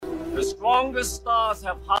The strongest stars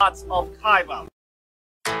have hearts of Kyber.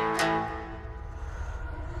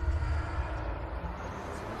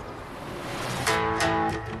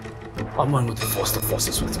 I'm one with the force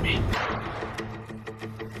is with me.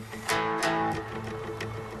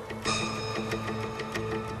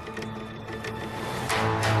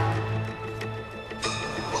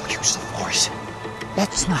 We'll use the force.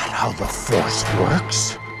 That's not how the force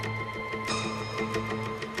works.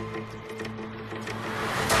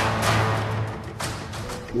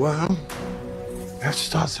 Well, let's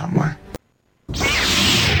start somewhere.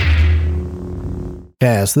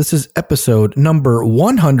 Yes, this is episode number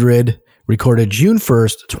 100, recorded June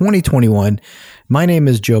 1st, 2021. My name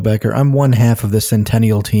is Joe Becker. I'm one half of the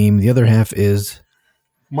Centennial team. The other half is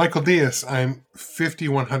Michael Diaz. I'm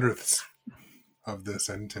 51/100ths of the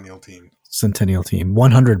Centennial team. Centennial team.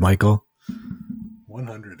 100, Michael.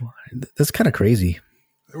 100. That's kind of crazy.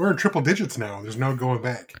 We're in triple digits now. There's no going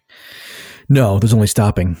back. No, there's only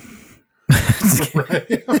stopping.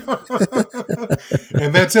 Right.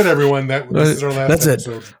 And that's it, everyone. This is our last That's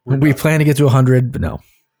episode. it. We plan to get to 100, but no.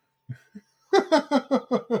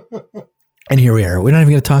 And here we are. We're not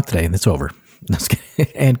even going to talk today, and it's over.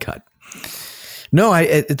 And cut. No,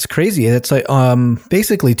 it's crazy. It's like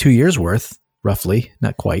basically 2 years worth, roughly.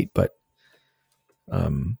 Not quite, but if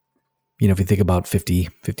you think about 50,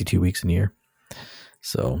 52 weeks in a year.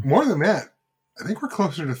 So More than that, I think we're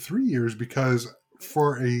closer to 3 years because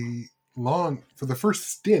for the first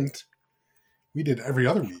stint, we did every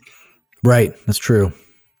other week. right. That's true.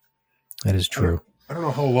 That is true. I don't know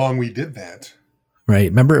how long we did that. Right.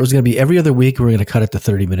 Remember, it was going to be every other week. We were going to cut it to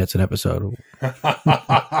 30 minutes an episode.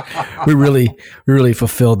 We really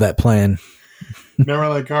fulfilled that plan. Now we're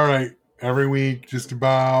like, all right, every week, just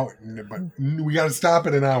about, but we got to stop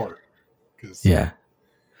at an hour. Yeah.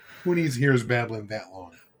 Who needs to hear us babbling that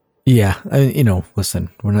long? Yeah. Listen,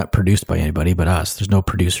 we're not produced by anybody but us. There's no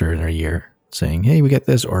producer in our year saying, hey, we got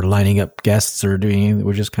this, or lining up guests or doing anything.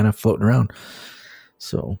 We're just kind of floating around.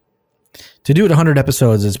 So to do it 100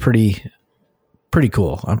 episodes is pretty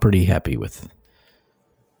cool. I'm pretty happy with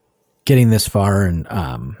getting this far and,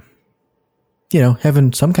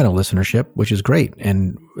 having some kind of listenership, which is great.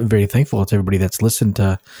 And very thankful to everybody that's listened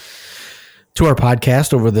to our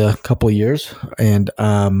podcast over the couple of years. And,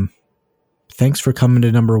 thanks for coming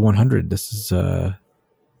to number 100. This is, I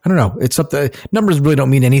don't know. It's something, numbers really don't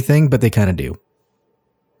mean anything, but they kind of do.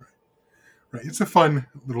 Right. It's a fun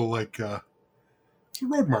little, it's a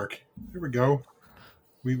road mark. There we go.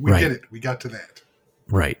 We Right. did it. We got to that.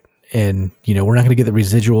 Right. And, we're not going to get the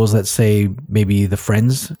residuals that say maybe the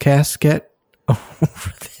Friends cast get.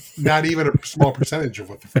 Not even a small percentage of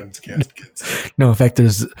what the Friends cast gets. No, in fact,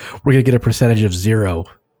 we're going to get a percentage of 0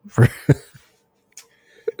 for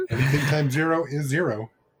Anything times 0 is 0.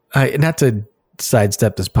 not to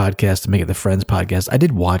sidestep this podcast to make it the Friends podcast. I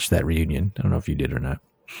did watch that reunion. I don't know if you did or not.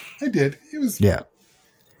 I did. It was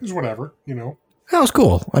whatever, That was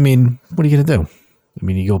cool. I mean, what are you going to do? I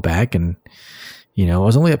mean, you go back and, I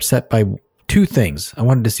was only upset by 2 things. I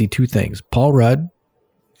wanted to see 2 things. Paul Rudd,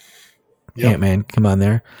 Yep. Ant-Man, come on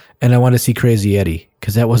there. And I wanted to see Crazy Eddie,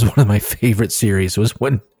 because that was one of my favorite series. It was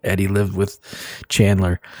when Eddie lived with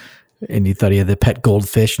Chandler and he thought he had the pet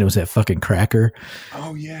goldfish and it was that fucking cracker.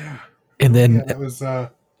 Oh, yeah. And then that was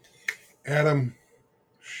Adam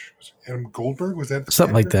Goldberg. Was that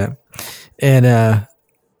something like that? And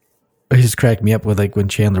it just cracked me up with when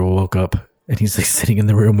Chandler woke up and he's sitting in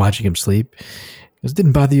the room watching him sleep. He goes,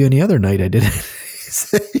 didn't bother you any other night. I did it.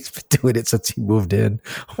 He's been doing it since he moved in,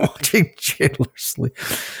 watching Chandler sleep.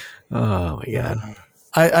 Oh my God.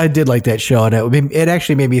 I did like that show, and it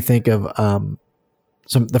actually made me think of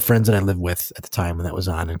the friends that I lived with at the time when that was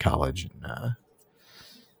on in college. And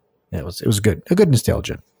it was good. A good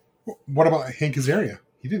nostalgia. What about Hank Azaria?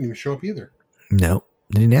 He didn't even show up either. No,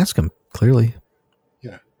 I didn't ask him, clearly.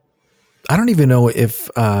 Yeah. I don't even know if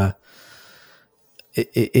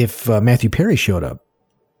Matthew Perry showed up.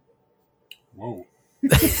 Whoa. I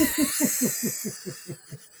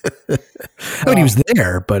mean, he was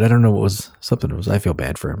there, but I don't know what was something. I feel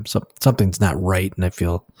bad for him. Something's not right, and I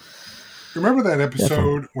feel. Remember that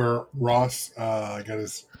episode where Ross got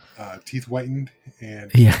his teeth whitened, and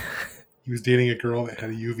Yeah. he was dating a girl that had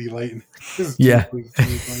a UV light, and his Yeah. teeth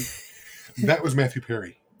was that was Matthew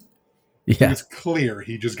Perry. It Yeah. was clear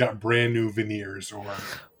he just got brand new veneers, or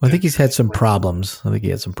I think he's had some problems. I think he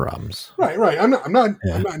had some problems. Right. I'm not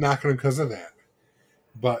Yeah. knocking him because of that,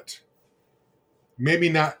 but maybe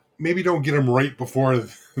not. Maybe don't get him right before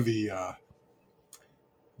the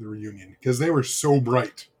reunion, because they were so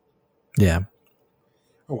bright. Yeah.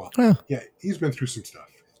 Oh well. Well, Yeah, he's been through some stuff.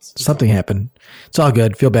 It's something happened. It's all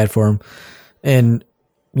good. Feel bad for him. And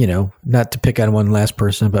not to pick on one last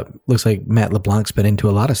person, but looks like Matt LeBlanc's been into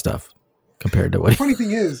a lot of stuff compared to what. The funny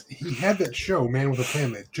thing is, he had that show, Man with a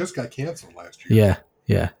Plan, that just got canceled last year.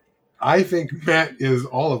 Yeah. I think Matt is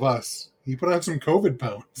all of us. He put on some COVID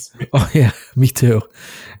pounds. Oh yeah, me too.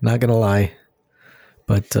 Not gonna lie,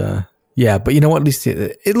 but yeah. But you know what? At least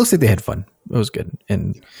it looks like they had fun. It was good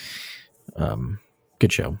and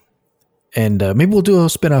good show. And maybe we'll do a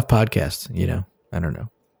spin-off podcast. I don't know.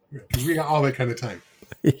 Because we got all that kind of time.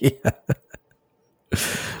 Yeah.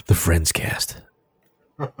 The Friends cast.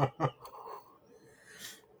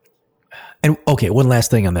 And okay, one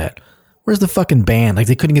last thing on that. Where's the fucking band? Like,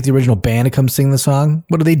 they couldn't get the original band to come sing the song?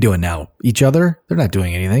 What are they doing now? Each other? They're not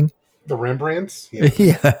doing anything. The Rembrandts?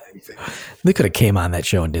 Yeah. They could have came on that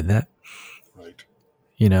show and did that. Right.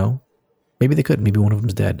 Maybe they could. Maybe one of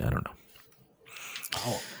them's dead. I don't know.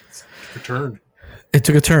 Oh, it took a turn. It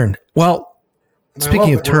took a turn. Well, and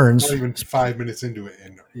speaking of turns. We're not even 5 minutes into it,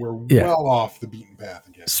 and we're well off the beaten path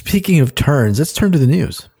again. Speaking of turns, let's turn to the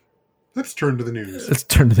news. Let's turn to the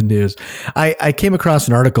news. I came across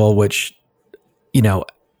an article which,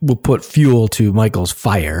 will put fuel to Michael's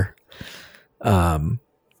fire. That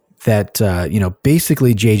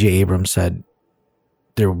basically J.J. Abrams said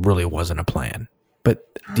there really wasn't a plan. But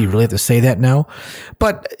do you really have to say that now?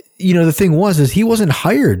 But, the thing is he wasn't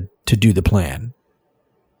hired to do the plan.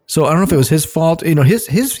 So I don't know if it was his fault.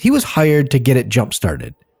 He was hired to get it jump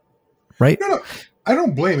started. Right? No, I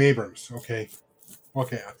don't blame Abrams. Okay.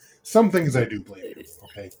 Some things I do blame him.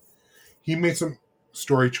 Okay. He made some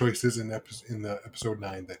story choices in the episode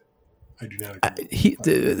 9 that I do not agree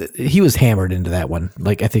with. He was hammered into that one.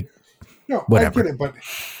 Like, I think. No, whatever. I get it, but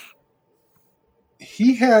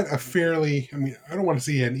he had a fairly. I mean, I don't want to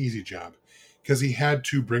say he had an easy job because he had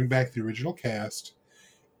to bring back the original cast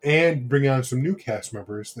and bring on some new cast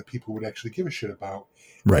members that people would actually give a shit about,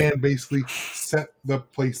 right? And basically set the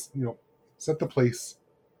place.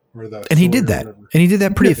 And he did that. And he did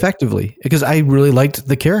that pretty effectively because I really liked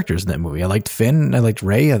the characters in that movie. I liked Finn. I liked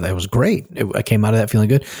Ray. That was great. I came out of that feeling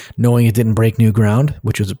good, knowing it didn't break new ground,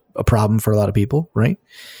 which was a problem for a lot of people, right?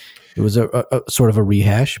 It was a sort of a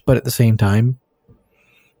rehash, but at the same time,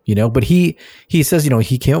 but he says,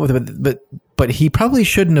 he came up with it, but he probably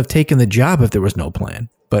shouldn't have taken the job if there was no plan.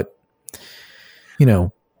 But,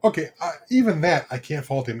 Okay, even that, I can't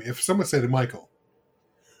fault him. If someone said to Michael,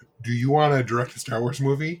 do you want to direct a Star Wars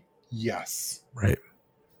movie? Yes. Right.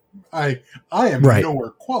 I am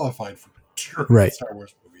nowhere qualified for directing a Star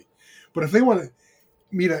Wars movie. But if they want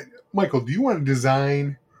me to, Michael, do you want to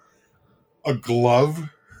design a glove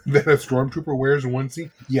that a stormtrooper wears in one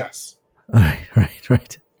scene? Yes.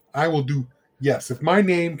 Right. I will do, yes. If my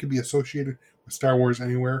name could be associated with Star Wars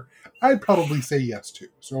anywhere, I'd probably say yes too.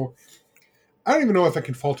 So I don't even know if I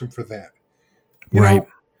can fault him for that. You know,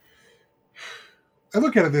 I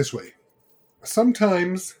look at it this way.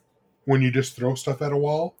 Sometimes when you just throw stuff at a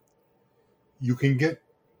wall, you can get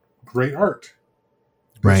great art.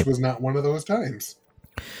 This was not one of those times.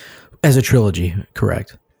 As a trilogy,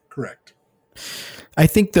 correct. I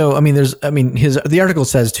think though, the article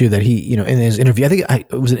says too that he, in his interview, I think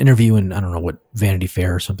it was an interview in, I don't know what, Vanity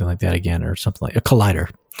Fair or something like that again, or something like a Collider.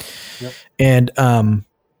 Yep. And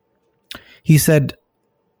he said,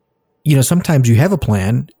 sometimes you have a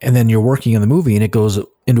plan and then you're working on the movie and it goes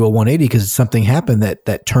into a 180 because something happened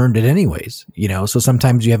that turned it anyways, so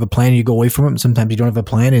sometimes you have a plan and you go away from it and sometimes you don't have a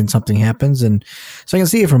plan and something happens. And so I can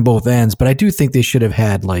see it from both ends, but I do think they should have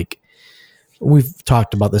had we've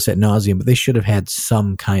talked about this ad nauseum, but they should have had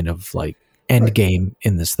some kind of end game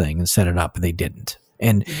in this thing and set it up, and they didn't.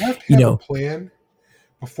 And you have to have a plan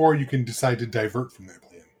before you can decide to divert from that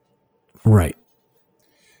plan. Right.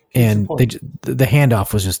 And the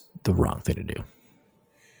handoff was just the wrong thing to do.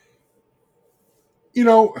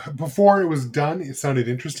 Before it was done, it sounded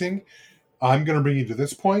interesting. I'm going to bring you to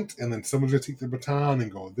this point, and then someone's going to take the baton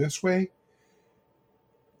and go this way.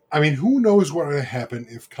 I mean, who knows what would have happened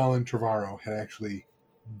if Colin Trevorrow had actually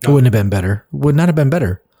done it? Wouldn't have been better. Would not have been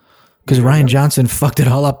better. Because Rian Johnson fucked it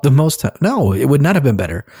all up the most time. No, it would not have been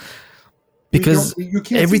better. Because you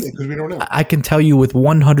can't see it because we don't know. I can tell you with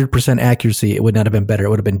 100% accuracy, it would not have been better. It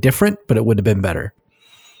would have been different, but it would have been better.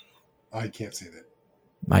 I can't say that.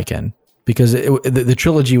 I can. Because the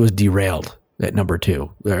trilogy was derailed at number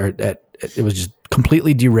 2. It was just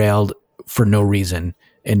completely derailed for no reason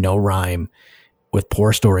and no rhyme, with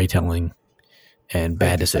poor storytelling and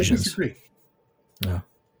bad decisions. I disagree. Yeah.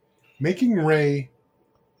 Making Rey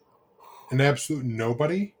an absolute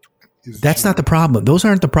nobody that's not the problem. Those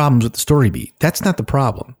aren't the problems with the story beat. That's not the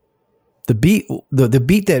problem. The beat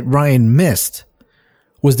that Ryan missed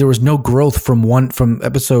was there was no growth from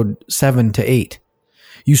episode 7 to 8.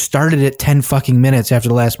 You started it 10 fucking minutes after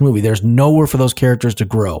the last movie. There's nowhere for those characters to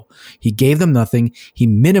grow. He gave them nothing. He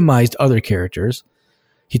minimized other characters.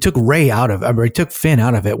 He took he took Finn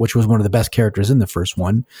out of it, which was one of the best characters in the first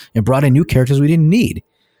one, and brought in new characters we didn't need.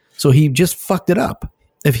 So he just fucked it up.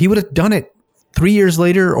 If he would have done it 3 years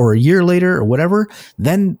later or a year later or whatever,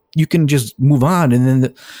 then you can just move on. And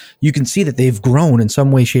then you can see that they've grown in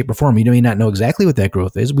some way, shape, or form. You may not know exactly what that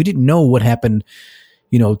growth is. We didn't know what happened,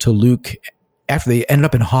 to Luke after they ended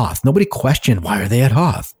up in Hoth. Nobody questioned, why are they at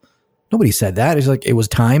Hoth? Nobody said that. It's like, it was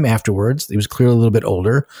time afterwards. He was clearly a little bit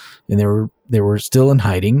older, and they were still in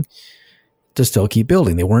hiding to still keep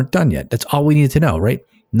building. They weren't done yet. That's all we needed to know, right?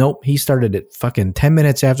 Nope. He started it fucking 10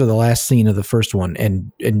 minutes after the last scene of the first one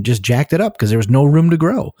and just jacked it up because there was no room to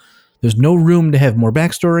grow. There's no room to have more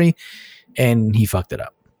backstory, and he fucked it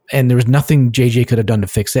up. And there was nothing JJ could have done to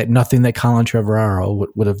fix it. Nothing that Colin Trevorrow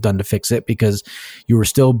would have done to fix it, because you were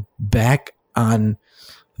still back on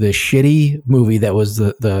the shitty movie that was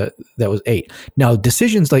that was 8. Now,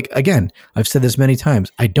 decisions like, again, I've said this many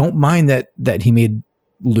times, I don't mind that he made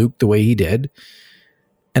Luke the way he did,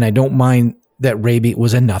 and I don't mind that Rey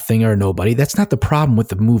was a nothing or a nobody. That's not the problem with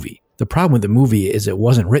the movie. The problem with the movie is it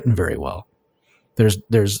wasn't written very well.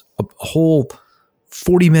 There's a whole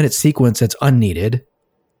 40-minute sequence that's unneeded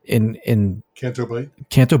in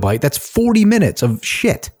Canto Bight. That's 40 minutes of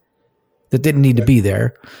shit that didn't need to be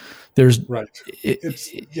there. There's right.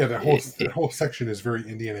 That whole section is very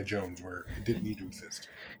Indiana Jones, where it didn't need to exist.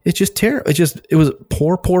 It's just terrible. It was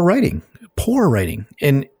poor writing,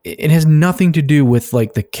 and it has nothing to do with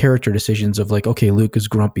like the character decisions of like, okay, Luke is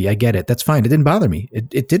grumpy. I get it. That's fine. It didn't bother me.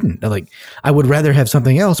 It didn't. Like, I would rather have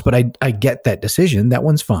something else, but I get that decision. That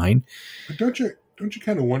one's fine. But don't you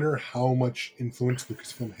kind of wonder how much influence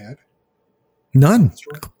Lucasfilm had? None,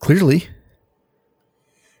 clearly.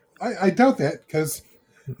 I doubt that, because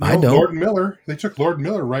I don't. Lord and Miller, they took Lord and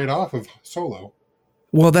Miller right off of Solo.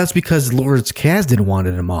 Well, that's because Lawrence Kasdan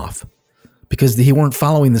wanted him off, because he weren't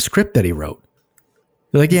following the script that he wrote.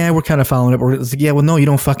 They're like, yeah, we're kind of following it. It's like, yeah, well, no, you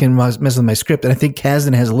don't fucking mess with my script. And I think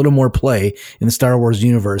Kasdan has a little more play in the Star Wars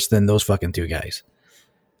universe than those fucking two guys.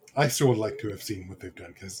 I still would like to have seen what they've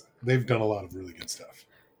done, because they've done a lot of really good stuff.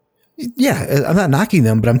 Yeah, I'm not knocking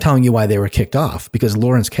them, but I'm telling you why they were kicked off, because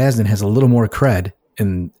Lawrence Kasdan has a little more cred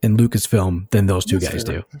in Lucasfilm than those two guys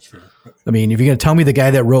do. That's fair. I mean, if you're going to tell me the guy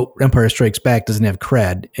that wrote Empire Strikes Back doesn't have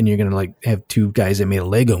cred, and you're going to like have two guys that made a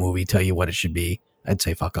Lego movie tell you what it should be, I'd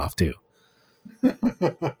say fuck off too. That's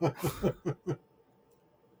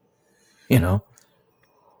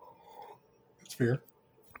fair.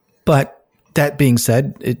 But that being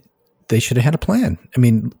said, they should have had a plan. I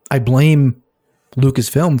mean, I blame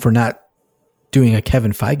Lucasfilm for not doing a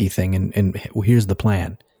Kevin Feige thing, and here's the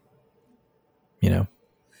plan.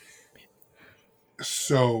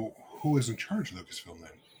 So who is in charge of Lucasfilm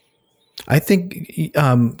then? I think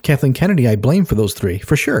Kathleen Kennedy, I blame for those three,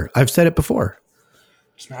 for sure. I've said it before.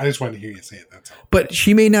 I just wanted to hear you say it, that's all. But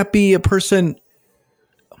she may not be a person.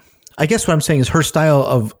 I guess what I'm saying is her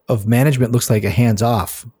style of management looks like a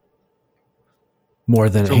hands-off more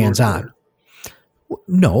than a hands-on.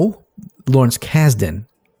 No, Lawrence Kasdan.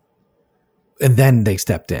 And then they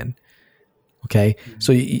stepped in. Okay? Mm-hmm.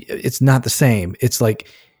 So it's not the same. It's like,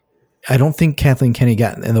 I don't think Kathleen Kennedy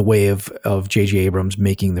got in the way of J.J. Abrams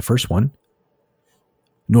making the first one.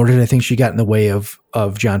 Nor did I think she got in the way of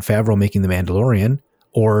Jon Favreau making The Mandalorian.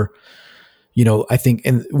 Or, I think,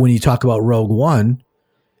 and when you talk about Rogue One,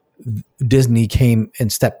 Disney came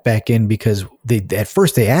and stepped back in because at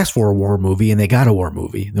first they asked for a war movie and they got a war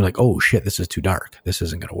movie. They're like, oh shit, this is too dark. This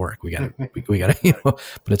isn't going to work. We got to, but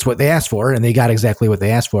it's what they asked for, and they got exactly what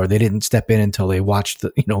they asked for. They didn't step in until they watched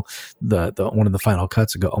the one of the final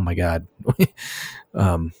cuts and go, oh my God,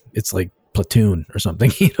 it's like Platoon or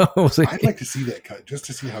something. I'd like to see that cut just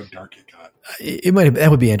to see how dark it got. It might have,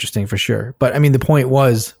 that would be interesting for sure. But I mean, the point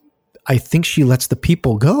was, I think she lets the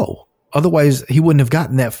people go. Otherwise, he wouldn't have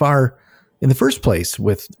gotten that far in the first place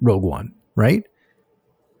with Rogue One, right?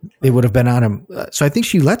 They would have been on him. So I think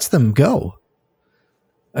she lets them go.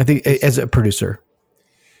 I think as a producer.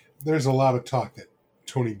 There's a lot of talk that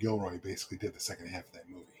Tony Gilroy basically did the second half of that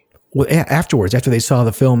movie. Well, afterwards, after they saw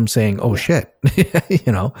the film saying, oh, shit,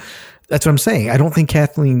 that's what I'm saying. I don't think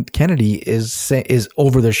Kathleen Kennedy is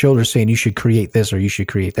over their shoulder saying you should create this or you should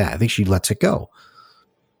create that. I think she lets it go.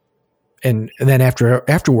 And then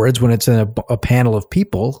afterwards, when it's in a panel of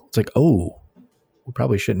people, it's like, oh, we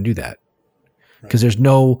probably shouldn't do that. Because there's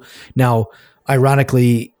no, now,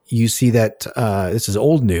 ironically, you see that this is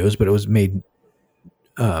old news, but it was made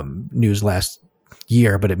news last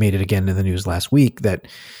year, but it made it again in the news last week that,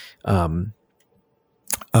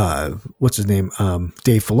 what's his name?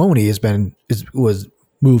 Dave Filoni was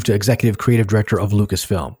move to executive creative director of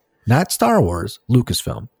Lucasfilm. Not Star Wars,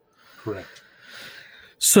 Lucasfilm. Correct.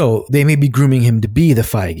 So they may be grooming him to be the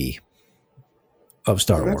Feige of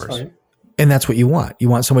Star And that's Wars. fine. And that's what you want. You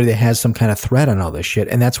want somebody that has some kind of thread on all this shit.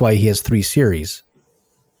 And that's why he has 3 series,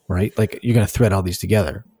 right? Like, you're going to thread all these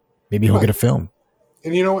together. Maybe he'll get a film.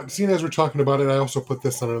 And you know what? Seeing as we're talking about it, I also put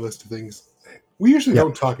this on our list of things. We usually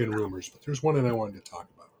don't talk in rumors, but there's one that I wanted to talk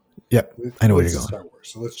about. Yep. I know where you're going. Star Wars,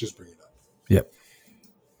 so let's just bring it up. Yep.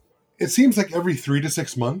 It seems like every 3 to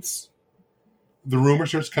 6 months, the rumor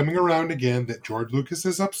starts coming around again that George Lucas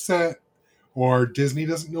is upset or Disney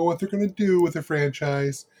doesn't know what they're going to do with the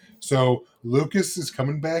franchise. So Lucas is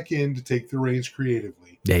coming back in to take the reins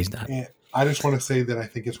creatively. Yeah, he's not. And I just want to say that I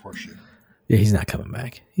think it's horseshit. Yeah, he's not coming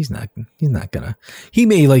back. He's not gonna. He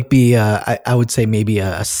may like be, I would say maybe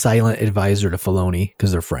a silent advisor to Filoni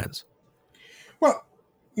because they're friends. Well,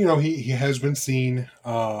 you know, he has been seen,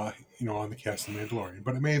 you know, on the cast of The Mandalorian,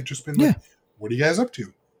 but it may have just been like, what are you guys up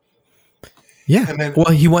to? Yeah. And then,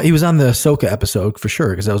 well, he was on the Ahsoka episode for sure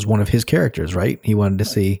because that was one of his characters, right? He wanted to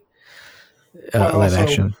see live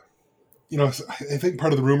action. You know, I think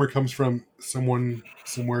part of the rumor comes from someone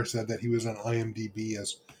somewhere said that he was on IMDb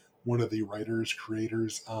as one of the writers,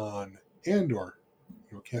 creators on Andor.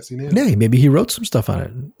 You know, Cassian Andor. Yeah, maybe he wrote some stuff on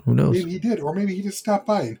it. Who knows? Maybe he did, or maybe he just stopped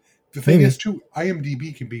by. And the thing is, too,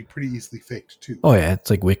 IMDb can be pretty easily faked, too. Oh, yeah.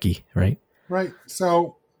 It's like Wiki, right? Right.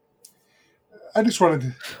 So, I just wanted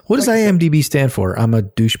to... What does IMDb stand for? I'm a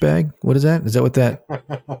douchebag? What is that? Is that what that...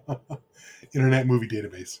 Internet Movie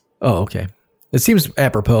Database. Oh, okay. It seems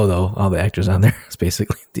apropos, though. All the actors on there. It's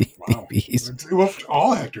basically DBs. Well,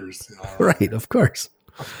 all actors. Right, of course.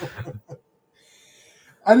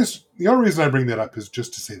 The only reason I bring that up is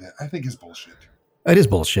just to say that I think it's bullshit. It is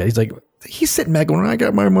bullshit. He's like, he's sitting back going, I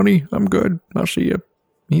got my money. I'm good. I'll see you.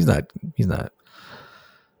 He's not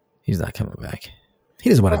coming back. He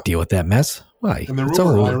doesn't want to deal with that mess. Why? And the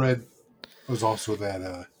rumor I read was also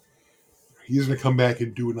that he's going to come back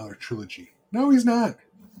and do another trilogy. No, he's not.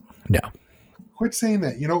 No. Quit saying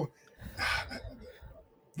that. You know,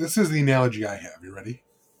 this is the analogy I have. You ready?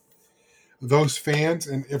 Those fans,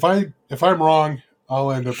 and if I'm wrong,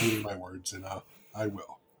 I'll end up eating my words, and I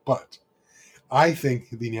will. But I think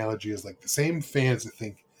the analogy is like the same fans that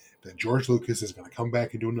think that George Lucas is going to come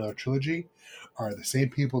back and do another trilogy are the same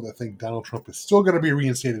people that think Donald Trump is still going to be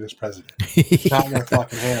reinstated as president. It's not going to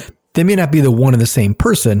fucking happen. They may not be the one and the same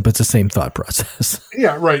person, but it's the same thought process.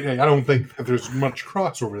 Yeah, right. I don't think that there's much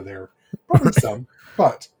crossover there. Probably some,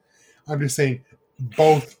 but I'm just saying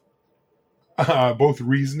both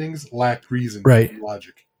reasonings lack reason, right? And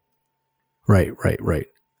logic. Right.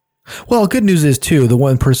 Well, good news is too, the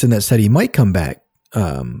one person that said he might come back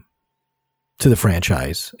to the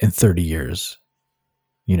franchise in 30 years,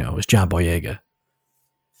 you know, is John Boyega.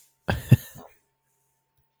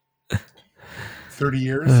 30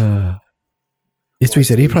 years? That's what he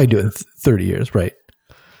said. He'd probably do it in 30 years, right?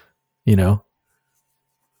 You know?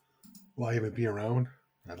 Will I even be around?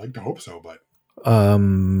 I'd like to hope so, but... I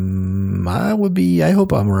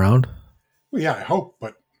hope I'm around. Well, yeah, I hope,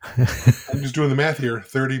 but I'm just doing the math here.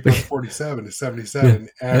 30 plus 47 is 77.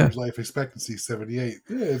 Average life expectancy is 78.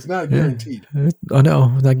 Yeah, it's not guaranteed. Oh, no,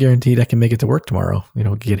 not guaranteed I can make it to work tomorrow. You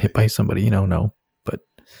know, get hit by somebody, no. But,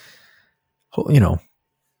 30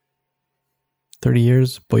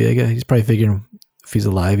 years, Boyega, he's probably figuring if he's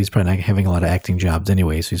alive, he's probably not having a lot of acting jobs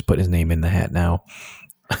anyway, so he's putting his name in the hat now.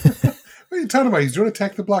 What are you talking about? He's doing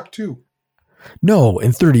Attack the Block too. No,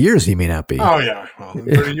 in 30 years he may not be. Oh yeah, well, in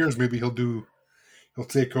 30 years maybe he'll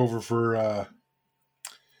take over for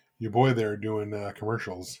your boy there doing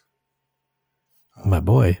commercials. My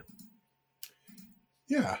boy.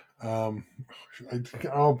 Yeah. I'll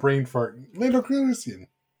brain fart. Lando Calrissian.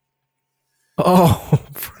 Oh,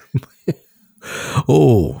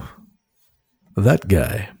 that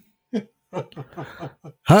guy.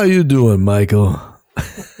 How you doing, Michael?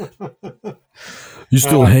 You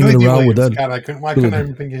still hanging around with that? God, why couldn't I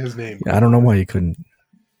even think of his name? I don't know why you couldn't.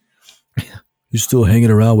 You still hanging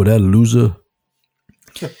around with that loser?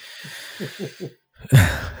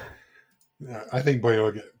 I think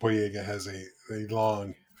Boyega has a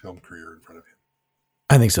long film career in front of him.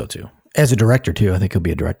 I think so too. As a director too, I think he'll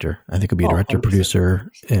be a director. I think he'll be a director, producer,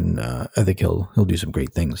 and I think he'll do some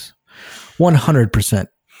great things. 100%.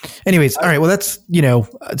 Anyways, all right. Well, that's,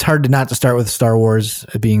 it's hard not to start with Star Wars,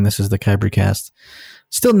 being this is the Kyber cast.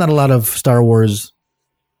 Still not a lot of Star Wars,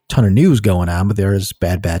 ton of news going on, but there is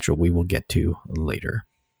Bad Batch, what we will get to later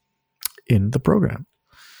in the program.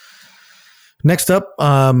 Next up,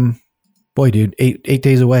 boy, dude, eight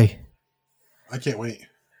days away. I can't wait.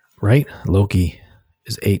 Right? Loki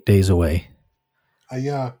is 8 days away.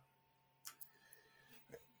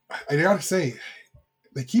 I gotta say,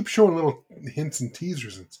 they keep showing little hints and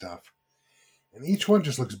teasers and stuff, and each one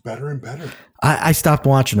just looks better and better. I stopped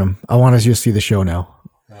watching them. I want to just see the show now.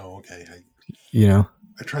 Oh, okay.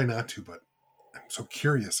 I try not to, but I'm so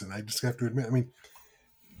curious, and I just have to admit, I mean,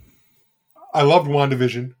 I loved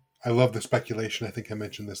WandaVision. I love the speculation. I think I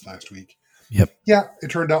mentioned this last week. Yep. Yeah, it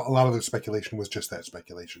turned out a lot of the speculation was just that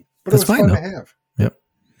speculation, but That's it was fine, fun though. to have. Yep.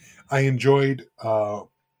 I enjoyed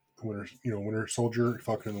Winter Soldier,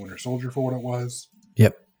 Falcon and the Winter Soldier for what it was.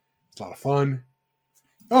 Yep. It's a lot of fun.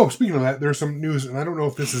 Oh, speaking of that, there's some news, and I don't know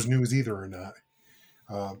if this is news either or not.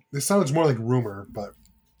 This sounds more like rumor, but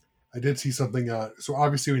I did see something. So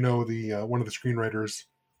obviously, we know the one of the screenwriters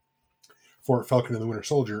for Falcon and the Winter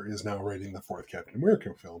Soldier is now writing the fourth Captain America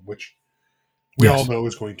film, which we all know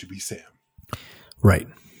is going to be Sam. Right.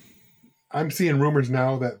 I'm seeing rumors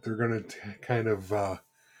now that they're going to kind of that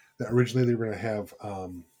originally they were going to have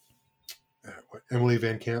Emily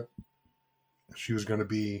Van Camp. She was going to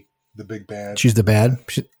be the big bad. She's the bad.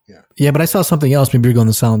 Yeah, but I saw something else. Maybe you're going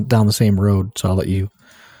down the same road, so I'll let you.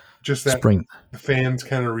 Just that spring. The fans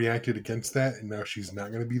kind of reacted against that, and now she's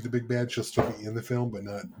not going to be the big bad. She'll still be in the film, but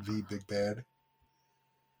not the big bad.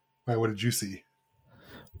 Why? What did you see?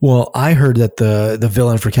 Well, I heard that the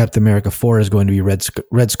villain for Captain America 4 is going to be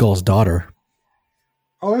Red Skull's daughter.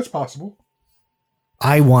 Oh, that's possible.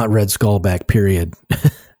 I want Red Skull back, period.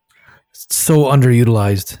 So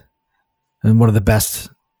underutilized and one of the best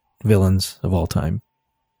villains of all time.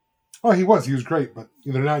 Oh, he was great, but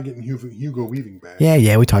they're not getting Hugo Weaving back.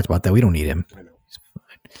 Yeah, we talked about that. We don't need him. I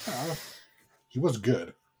know. He was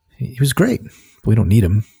good. He was great. But we don't need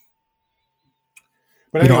him.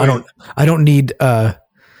 But anyway, I don't need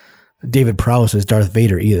David Prowse as Darth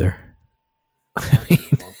Vader either. I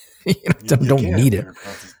mean, don't need him.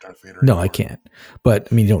 No, I can't. But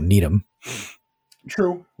I mean, you don't need him.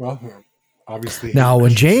 True. Well, obviously. Now,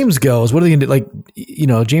 when James goes, what are they going to do?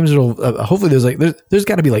 Like, James will. Hopefully, there's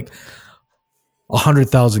got to be like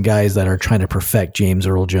 100,000 guys that are trying to perfect James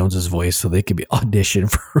Earl Jones's voice, so they could be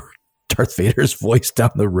auditioned for Darth Vader's voice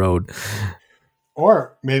down the road.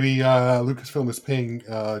 Or maybe Lucasfilm is paying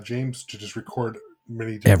James to just record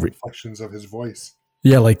many different reflections of his voice.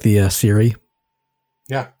 Yeah, like the Siri.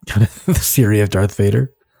 Yeah. The Siri of Darth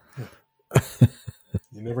Vader. Yeah.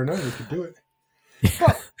 You never know. You could do it.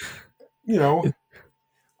 But,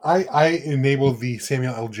 I enable the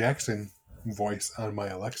Samuel L. Jackson voice on my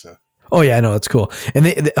Alexa. Oh, yeah, I know. That's cool. And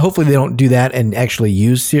they hopefully they don't do that and actually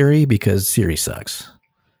use Siri because Siri sucks.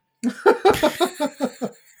 You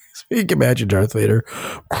can imagine Darth Vader.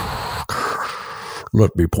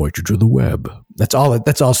 Let me point you to the web. That's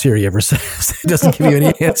all Siri ever says. It doesn't give you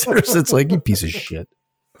any answers. It's like, you piece of shit.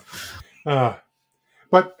 But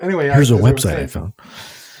anyway, here's a website I found.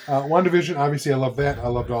 WandaVision, obviously, I love that. I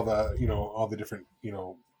loved all the different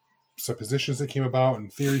suppositions that came about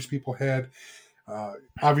and theories people had.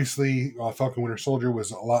 Obviously, Falcon Winter Soldier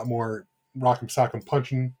was a lot more rock'em sock'em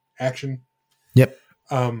punching action. Yep.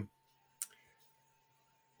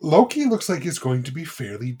 Loki looks like it's going to be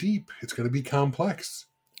fairly deep. It's going to be complex.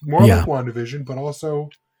 More like WandaVision, but also,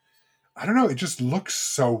 I don't know, it just looks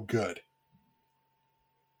so good.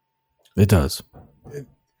 It does.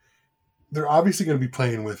 They're obviously going to be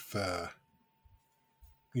playing with, the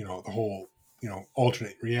whole,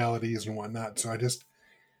 alternate realities and whatnot. So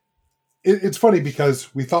it's funny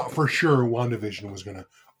because we thought for sure WandaVision was going to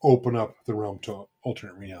open up the realm to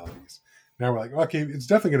alternate realities. Now we're like, okay, it's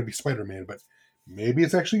definitely going to be Spider-Man, but maybe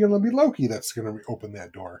it's actually going to be Loki that's going to open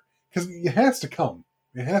that door. Because it has to come.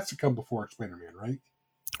 It has to come before Spider-Man, right?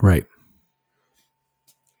 Right.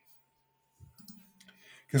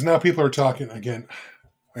 Because now people are talking again.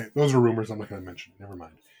 Wait, those are rumors I'm not going to mention. Never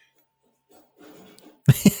mind.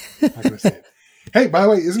 I'm not going to say it. Hey, by the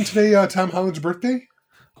way, isn't today Tom Holland's birthday?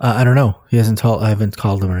 I don't know. He hasn't I haven't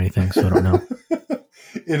called him or anything, so I don't know.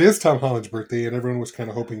 It is Tom Holland's birthday, and everyone was kind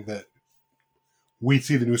of hoping that we'd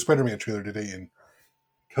see the new Spider-Man trailer today, and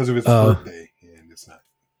because of his birthday, and it's not.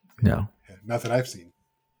 No. Not that I've seen.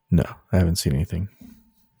 No, I haven't seen anything.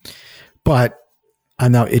 But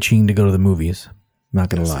I'm now itching to go to the movies. I'm not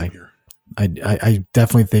going to lie. I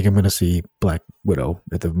definitely think I'm going to see Black Widow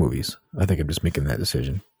at the movies. I think I'm just making that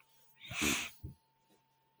decision.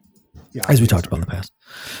 Yeah, as we talked about in the past.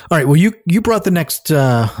 All right. Well, you brought the next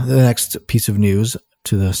piece of news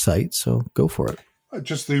to the site, so go for it.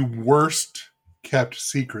 Just the worst kept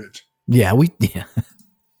secret. Yeah,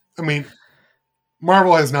 I mean,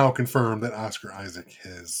 Marvel has now confirmed that Oscar Isaac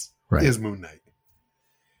is Moon Knight,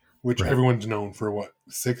 which everyone's known for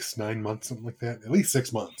 6-9 months, something like that. At least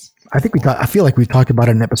 6 months. I feel like we talked about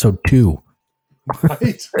it in episode 2.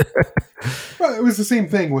 Right. Well, it was the same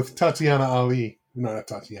thing with Tatiana Ali No, not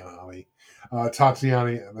Tatiana Ali.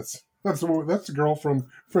 Tatiana, that's the girl from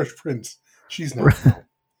Fresh Prince. She's not.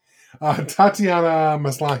 No. Tatiana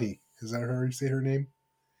Maslahi. Is that how you say her name?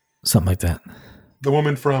 Something like that. The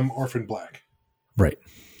woman from Orphan Black. Right.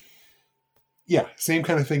 Yeah, same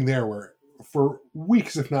kind of thing there where for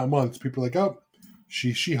weeks, if not months, people are like, oh,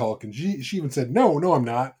 she's She-Hulk. And she even said, no, I'm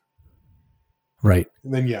not. Right.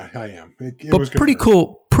 And then, yeah, I am. It but was pretty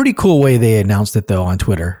cool way they announced it, though, on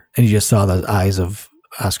Twitter. And you just saw the eyes of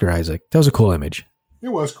Oscar Isaac. That was a cool image. It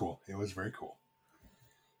was cool. It was very cool.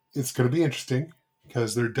 It's going to be interesting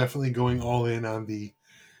because they're definitely going all in on the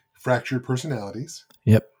fractured personalities.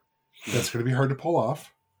 Yep. That's going to be hard to pull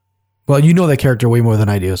off. Well, you know that character way more than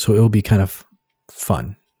I do, so it will be kind of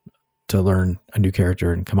fun to learn a new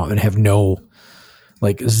character and come out and have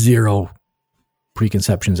zero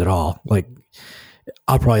preconceptions at all. Like,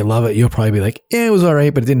 I'll probably love it. You'll probably be like, it was all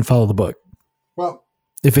right, but it didn't follow the book. Well,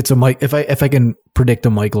 if it's if I can predict a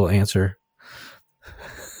Michael answer,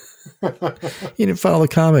 he didn't follow the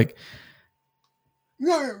comic.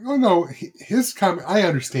 No. His comic, I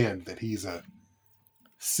understand that he's a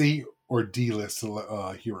C or D list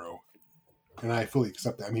hero, and I fully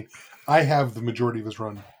accept that. I mean, I have the majority of his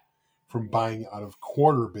run from buying out of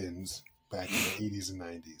quarter bins back in the 80s and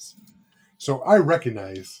 90s. So I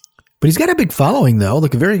recognize. But he's got a big following, though,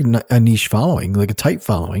 like a niche following, like a tight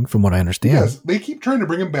following, from what I understand. Yes, they keep trying to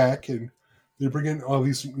bring him back, and they bring in all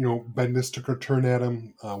these, Bendis took a turn at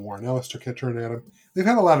him, Warren Ellis took a turn at him. They've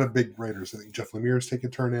had a lot of big writers. I think Jeff Lemire's take a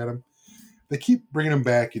turn at him. They keep bringing him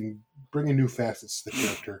back and bringing new facets to the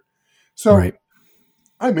character. So right.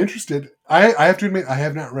 I'm interested. I have to admit, I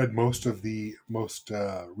have not read most of the most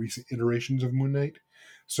recent iterations of Moon Knight.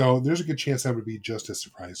 So there's a good chance I would be just as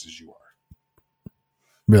surprised as you are.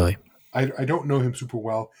 Really? I don't know him super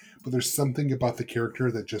well, but there's something about the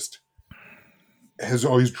character that just has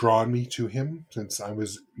always drawn me to him since I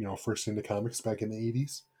was, first into comics back in the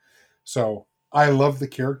 80s. So I love the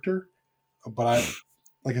character, but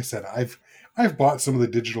like I said, I've bought some of the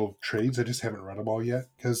digital trades. I just haven't read them all yet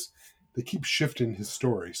because they keep shifting his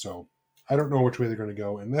story. So I don't know which way they're going to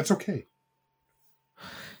go, and that's okay.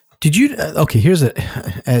 Did you? Okay, here's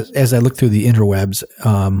as I looked through the interwebs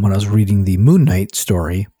when I was reading the Moon Knight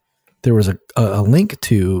story, there was a link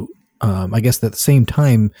to, I guess at the same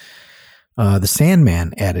time, the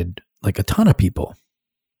Sandman added like a ton of people.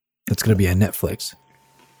 That's going to be on Netflix.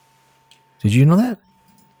 Did you know that?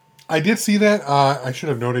 I did see that. I should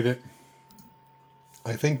have noted it.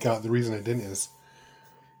 I think the reason I didn't is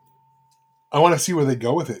I want to see where they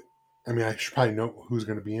go with it. I mean, I should probably know who's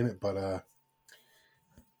going to be in it, but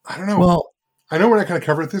I don't know. Well, I know we're not going to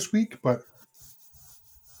cover it this week,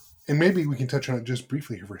 and maybe we can touch on it just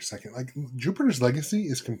briefly here for a second. Like, Jupiter's Legacy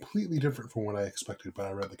is completely different from what I expected, but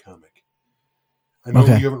I read the comic. I know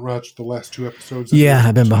you haven't watched the last 2 episodes. Yeah,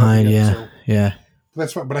 I've been behind. Yeah.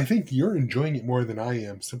 That's fine, but I think you're enjoying it more than I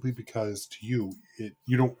am, simply because to you,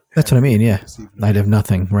 you don't. That's what I mean. Yeah, I'd have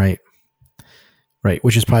nothing. Right.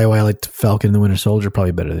 Which is probably why I liked Falcon and the Winter Soldier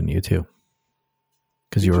probably better than you too,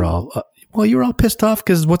 because you were all you were all pissed off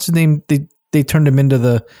because what's his name? They turned him into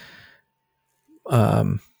the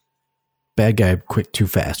bad guy quick too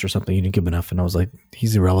fast or something. You didn't give him enough, and I was like,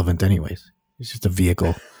 he's irrelevant anyways. He's just a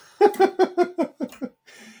vehicle.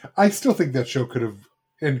 I still think that show could have,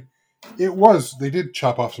 and it was. They did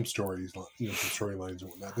chop off some stories, some storylines and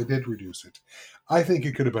whatnot. They did reduce it. I think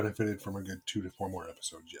it could have benefited from a good 2 to 4 more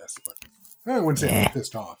episodes. Yes, but I wouldn't say I'm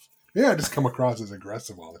pissed off. Yeah, I just come across as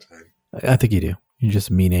aggressive all the time. I think you do. You're just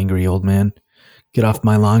a mean, angry old man. Get off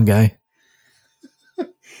my lawn, guy.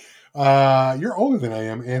 You're older than I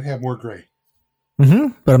am and have more gray.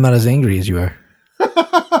 Mm-hmm. But I'm not as angry as you are.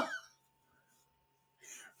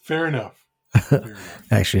 Fair enough.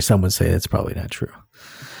 Actually, some would say that's probably not true.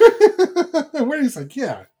 Where he's like,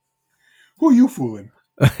 yeah. Who are you fooling?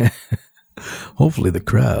 Hopefully the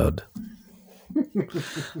crowd.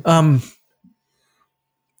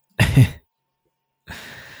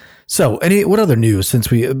 So what other news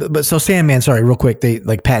so Sandman, sorry, real quick. They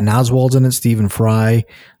like Patton Oswalt's in it, Stephen Fry,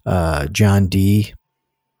 John D.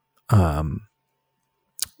 The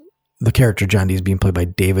character John D is being played by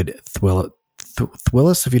David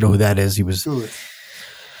Thewlis, if you know who that is. He was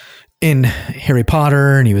in Harry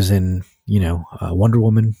Potter and he was in, Wonder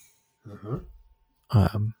Woman.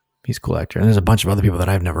 Mm-hmm. He's a cool actor. And there's a bunch of other people that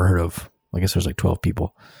I've never heard of. I guess there's like 12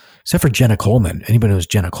 people. Except for Jenna Coleman. Anybody knows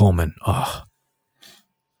Jenna Coleman? Oh.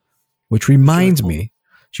 Which reminds me,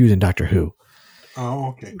 she was in Doctor Who. Oh,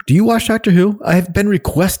 okay. Do you watch Doctor Who? I have been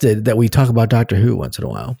requested that we talk about Doctor Who once in a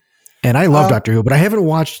while. And I love Doctor Who, but I haven't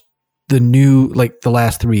watched the new, the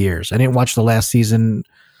last 3 years. I didn't watch the last season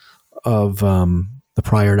of the the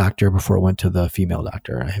prior doctor before it went to the female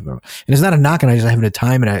doctor. And it's not a knock, and I haven't had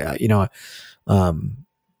time, and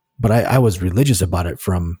but I was religious about it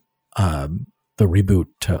from the reboot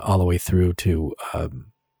to all the way through to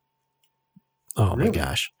oh my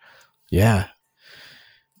gosh, yeah.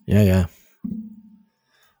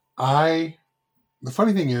 The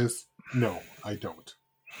funny thing is, no, I don't.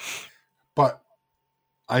 But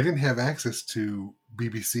I didn't have access to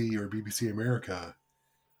BBC or BBC America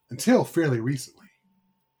until fairly recently.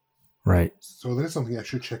 Right. So that is something I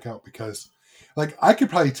should check out because, like, I could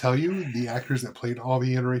probably tell you the actors that played all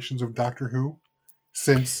the iterations of Doctor Who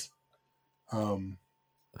since. So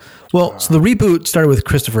the reboot started with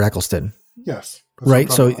Christopher Eccleston. Yes.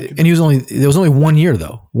 Right. So, and there was only 1 year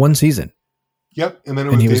though, one season. Yep. And then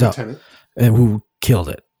it was David Tennant. And who killed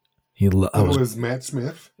it. It was Matt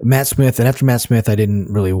Smith. And after Matt Smith, I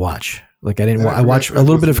didn't really watch. I watched a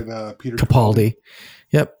little bit of Peter Capaldi.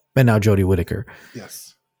 Yep. And now Jodie Whittaker.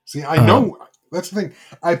 Yes. See, I know that's the thing.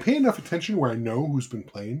 I pay enough attention where I know who's been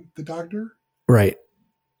playing the Doctor. Right.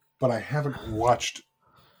 But I haven't watched.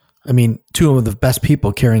 I mean, two of the best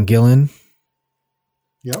people, Karen Gillan.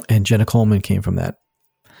 Yep. And Jenna Coleman came from that.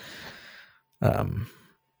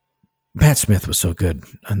 Matt Smith was so good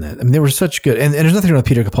on that. I mean, they were such good, and there's nothing wrong with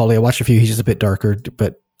Peter Capaldi. I watched a few. He's just a bit darker,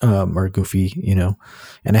 but or goofy,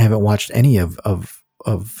 And I haven't watched any of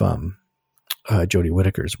Jodie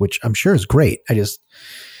Whittaker's, which I'm sure is great. I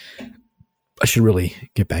should really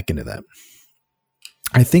get back into that.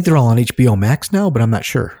 I think they're all on HBO Max now, but I'm not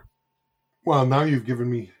sure. Well, now you've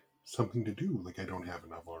given me something to do. Like I don't have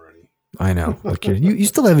enough already. I know. Like you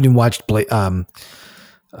still haven't even watched Watchmen.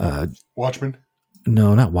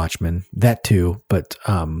 No, not Watchmen. That too, but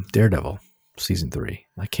Daredevil season 3.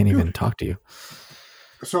 I can't even talk to you.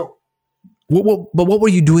 So, what were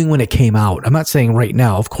you doing when it came out? I'm not saying right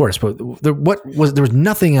now, of course, but there was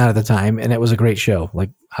nothing out at the time, and it was a great show.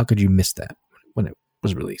 Like, how could you miss that when it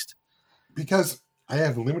was released? Because I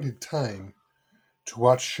have limited time to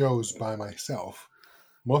watch shows by myself.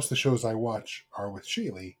 Most of the shows I watch are with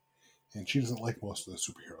Shaylee, and she doesn't like most of the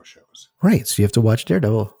superhero shows. Right, so you have to watch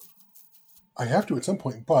Daredevil. I have to at some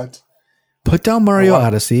point, but put down Mario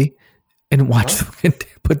Odyssey and watch.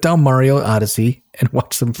 Put down Mario Odyssey and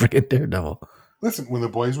watch some freaking Daredevil. Listen, when The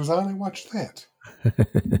Boys was on, I watched that.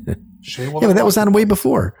 But that was on way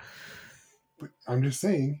before. But I'm just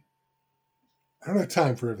saying, I don't have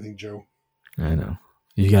time for everything, Joe. I know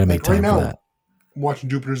you got to make time for that. I'm watching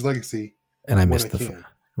Jupiter's Legacy, and I missed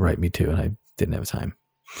right. Me too, and I didn't have time.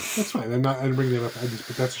 That's fine. I didn't bring that up.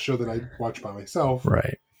 But that's a show that I watch by myself.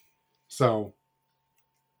 Right. So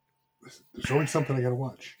there's always something I got to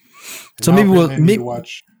watch. And so maybe we'll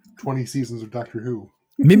watch 20 seasons of Doctor Who.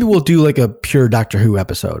 Maybe we'll do like a pure Doctor Who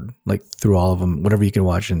episode, like through all of them, whatever you can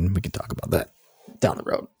watch, and we can talk about that down the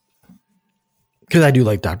road. Because I do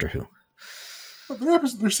like Doctor Who. Well,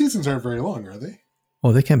 their seasons aren't very long, are they?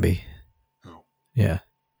 Oh, they can be. Oh, yeah.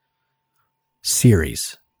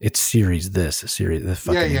 Series. It's series. This series. The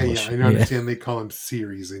fucking English. I understand they call them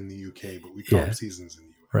series in the UK, but we call them seasons in the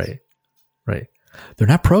US. Right. They're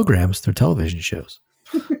not programs. They're television shows.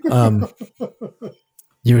 Those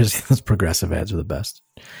Progressive ads are the best.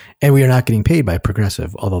 And we are not getting paid by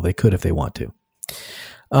Progressive, although they could if they want to.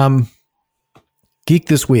 Geek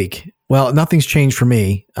this week. Well, nothing's changed for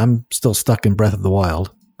me. I'm still stuck in Breath of the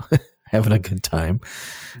Wild, having a good time.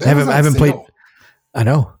 I haven't played. I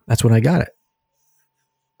know. That's when I got it.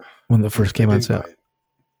 When it first came on sale.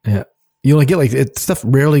 Yeah. You only get stuff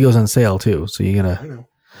rarely goes on sale too. So you gotta. I know.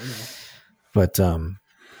 But I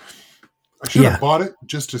should have bought it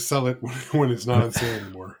just to sell it when it's not on sale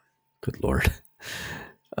anymore. Good Lord.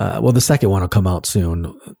 Well, the second one will come out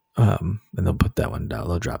soon. And they'll put that one down.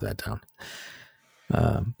 They'll drop that down.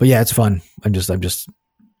 But yeah, it's fun. I'm just,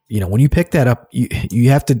 when you pick that up, you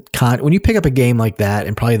have to when you pick up a game like that,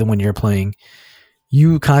 and probably the one you're playing,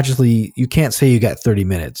 you can't say you got 30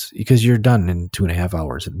 minutes because you're done in 2.5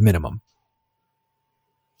 hours at minimum.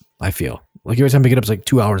 I feel like every time I get up, it's like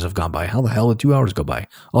 2 hours have gone by. How the hell did 2 hours go by?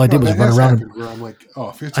 All I did was run around. Where I'm like,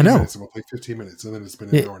 15 minutes. I'm going to play 15 minutes. And then it's been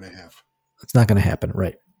an hour and a half. It's not going to happen.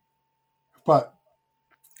 Right. But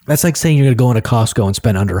that's like saying you're going to go into Costco and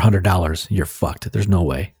spend under $100. You're fucked. There's no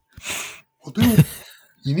way. Well, dude,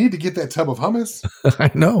 you need to get that tub of hummus.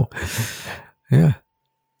 I know. Yeah.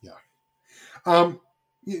 I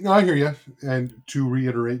hear you. And to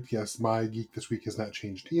reiterate, yes, my geek this week has not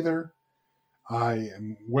changed either. I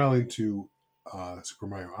am well into Super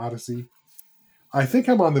Mario Odyssey. I think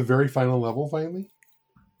I'm on the very final level finally.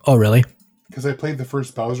 Oh, really? Because I played the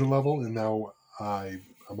first Bowser level, and now I'm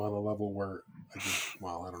on a level where I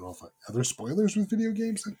don't know if are there spoilers with video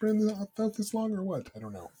games that have been out this long or what? I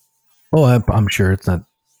don't know. Oh, I'm sure it's not.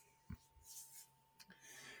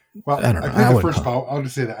 Well, I don't know. played the first I'll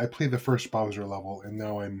just say that I played the first Bowser level, and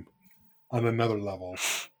now I'm on another level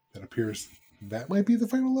that appears that might be the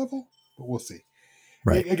final level, but we'll see.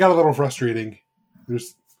 Right. It got a little frustrating.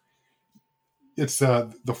 It's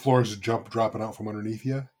the floors dropping out from underneath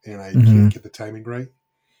you, and I can't get the timing right.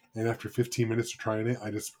 And after 15 minutes of trying it,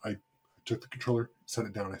 I took the controller, set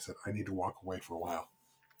it down. I said, I need to walk away for a while.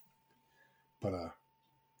 But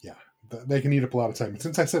yeah, they can eat up a lot of time. And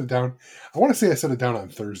since I set it down, I want to say I set it down on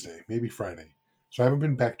Thursday, maybe Friday. So I haven't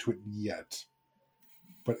been back to it yet.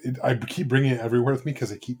 But I keep bringing it everywhere with me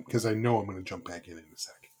because I know I'm going to jump back in a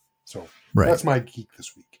sec. So that's my geek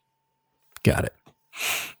this week. Got it.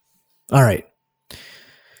 All right.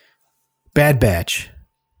 Bad Batch,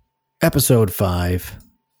 Episode 5,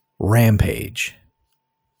 Rampage.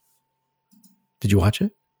 Did you watch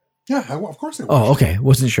it? Yeah, of course I watched Oh, okay.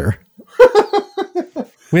 Wasn't sure.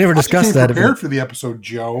 We never discussed that. Prepared for the episode,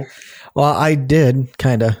 Joe. Well, I did,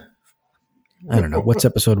 kind of. I don't know. What's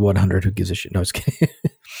episode 100? Who gives a shit? No, I was kidding.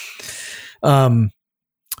 Fun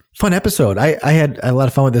episode. I had a lot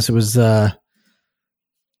of fun with this. It was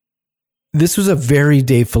this was a very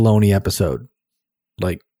Dave Filoni episode.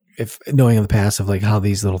 Like, if knowing in the past of like how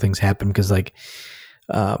these little things happen, because like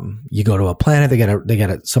you go to a planet, they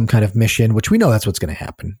got some kind of mission, which we know that's what's going to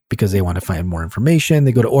happen because they want to find more information.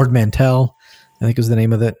 They go to Ord Mantell, I think was the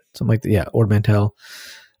name of it, something like that. Yeah, Ord Mantell,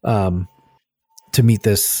 to meet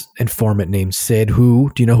this informant named Sid.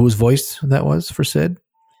 Do you know whose voice that was for Sid?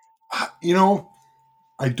 I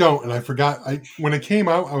don't, and I forgot. When it came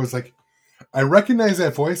out, I was like, I recognize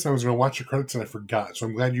that voice. I was going to watch the credits, and I forgot. So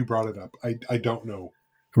I'm glad you brought it up. I don't know.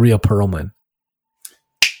 Rhea Perlman.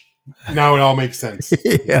 Now it all makes sense.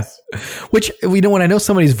 Yeah. Yes. Which, when I know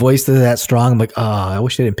somebody's voice is that strong, I'm like, oh, I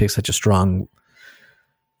wish they didn't pick such a strong.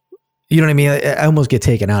 You know what I mean? I almost get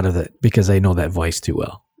taken out of it because I know that voice too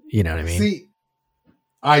well. You know what I mean? See,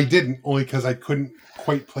 I didn't, only because I couldn't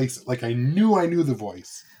quite place it. Like I knew the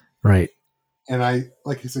voice. Right. And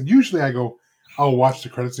like I said, usually I'll watch the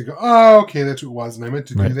credits and go, oh, okay, that's what it was. And I meant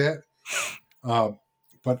to do that.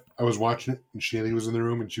 But I was watching it and Shaylee was in the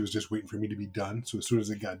room and she was just waiting for me to be done. So as soon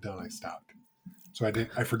as it got done, I stopped. So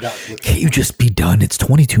I forgot. Can't you just be done? It's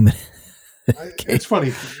 22 minutes. It's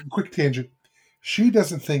funny. Quick tangent. She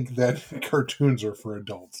doesn't think that cartoons are for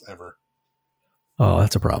adults ever. Oh,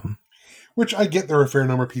 that's a problem. Which I get, there are a fair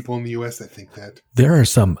number of people in the U.S. that think that. There are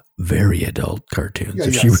some very adult cartoons. Yeah,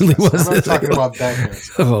 if she really was. I'm not talking about that kind of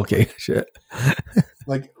stuff. Okay, shit.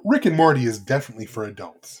 Like, Rick and Morty is definitely for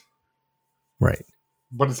adults. Right.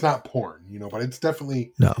 But it's not porn, but it's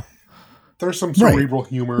definitely... No. There's some cerebral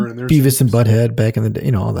humor. And there's Beavis and Butthead back in the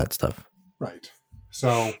day, all that stuff. Right.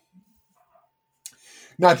 So,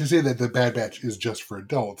 not to say that the Bad Batch is just for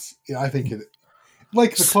adults. I think it...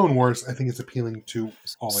 Like the Clone Wars, I think it's appealing to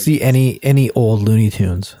all ages. See any old Looney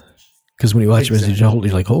Tunes. Because when you watch them,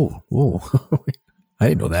 you're like, oh, whoa. I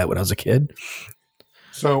didn't know that when I was a kid.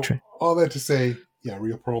 So, all that to say, yeah,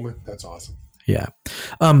 Rhea Perlman, that's awesome. Yeah.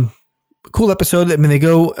 Cool episode. I mean, they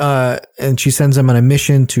go and she sends them on a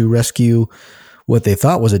mission to rescue what they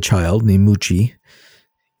thought was a child named Moochie.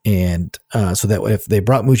 And so that if they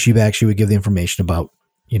brought Moochie back, she would give the information about,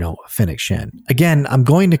 Fennec Shen. Again, I'm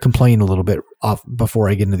going to complain a little bit off before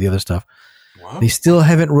I get into the other stuff. Wow. They still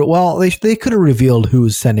haven't. They could have revealed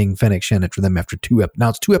who's sending Fennec Shen after them after now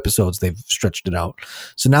it's 2 episodes. They've stretched it out.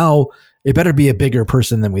 So now it better be a bigger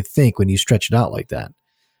person than we think when you stretch it out like that.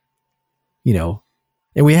 And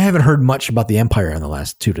we haven't heard much about the Empire in the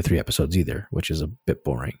last 2 to 3 episodes either, which is a bit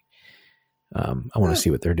boring. I want to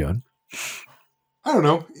see what they're doing. I don't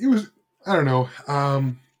know. I don't know.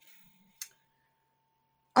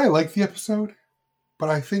 I like the episode, but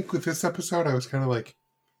I think with this episode, I was kind of like,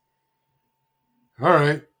 all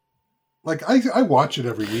right. Like I watch it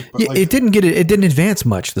every week, but it didn't advance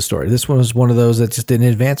much, the story. This one was one of those that just didn't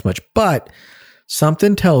advance much, but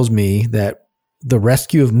something tells me that the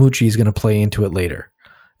rescue of Moochie is going to play into it later.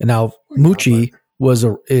 And now Moochie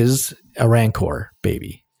is a Rancor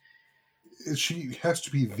baby. She has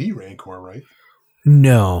to be the Rancor, right?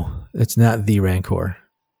 No, it's not the Rancor,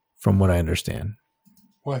 from what I understand.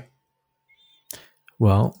 Why?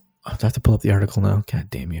 Well, I have to pull up the article now. God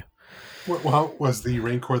damn you. Well, was the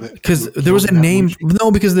Rancor that... Because there was a name... Moochie?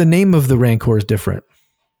 No, because the name of the Rancor is different.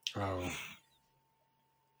 Oh.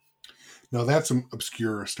 Now, that's some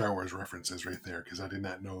obscure Star Wars references right there, because I did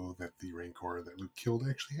not know that the Rancor that Luke killed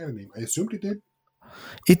actually had a name. I assumed it did.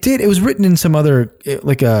 It did. It was written in some other...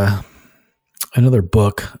 another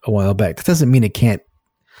book a while back. That doesn't mean it can't...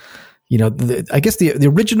 I guess the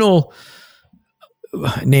original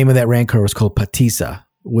name of that Rancor was called Patissa,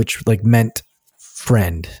 which meant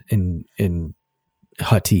friend in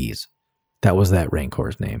Huttese. That was that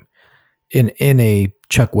Rancor's name in a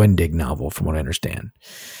Chuck Wendig novel, from what I understand.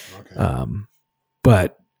 Okay.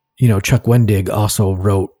 But Chuck Wendig also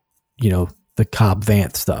wrote the Cobb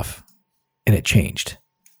Vanth stuff, and it changed.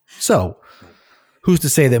 So who's to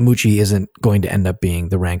say that Moochie isn't going to end up being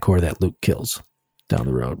the Rancor that Luke kills down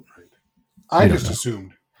the road? I just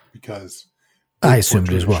assumed, because I assumed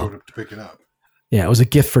it as well. Showed up to pick it up. Yeah, it was a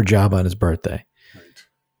gift for Jabba on his birthday. Right.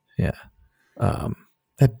 Yeah.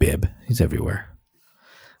 That Bib, he's everywhere.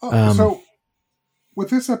 So with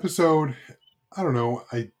this episode, I don't know.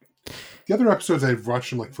 The other episodes I've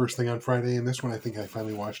watched them like first thing on Friday, and this one I think I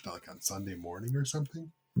finally watched like on Sunday morning or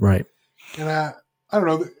something. Right. And I don't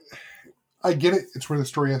know. I get it. It's where the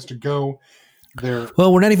story has to go.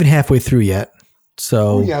 Well, we're not even halfway through yet.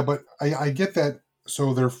 So yeah, but I get that.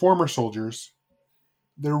 So they're former soldiers.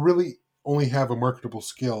 They really only have a marketable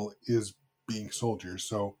skill is being soldiers.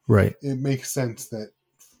 So right. It makes sense that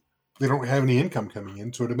they don't have any income coming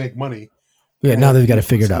in. So to make money. Yeah, now they've got to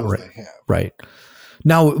figure it out. Right. Right.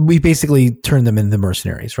 Now we basically turn them into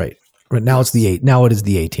mercenaries, right? Right now yes. Now it is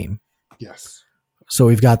the A team. Yes. So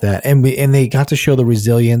we've got that, and they got to show the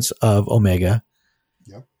resilience of Omega.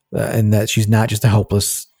 Yep. And that she's not just a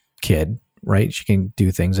helpless kid, right? She can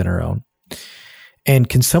do things on her own. And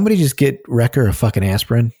can somebody just get Wrecker a fucking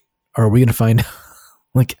aspirin? Or are we going to find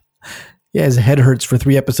like, yeah, his head hurts for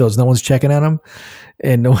 3 episodes. No one's checking on him.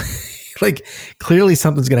 And no, like clearly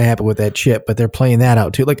something's going to happen with that chip, but they're playing that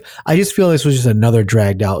out too. Like, I just feel this was just another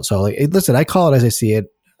dragged out. So like, listen, I call it as I see it,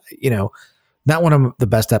 not one of the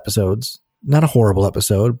best episodes, not a horrible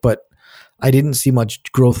episode, but I didn't see much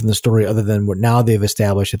growth in the story other than what now they've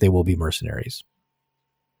established that they will be mercenaries.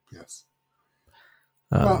 Yes.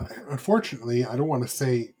 Well, unfortunately, I don't want to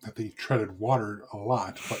say that they treaded water a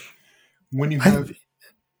lot, but when you have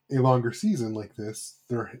a longer season like this,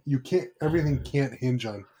 everything can't hinge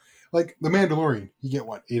on, like The Mandalorian. You get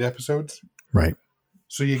 8 episodes, right?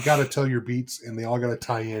 So you got to tell your beats, and they all got to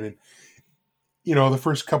tie in. And the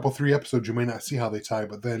first 3 episodes, you may not see how they tie,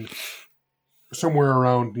 but then somewhere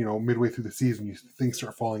around midway through the season, things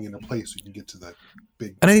start falling into place. So you can get to the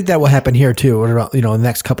big. And I think that will happen here too. The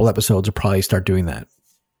next couple episodes will probably start doing that.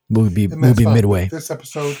 We'll be midway. This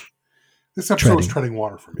episode was treading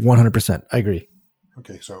water for me. 100%. I agree.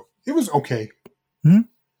 Okay, so it was okay. Mm-hmm.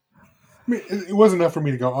 I mean, it wasn't enough for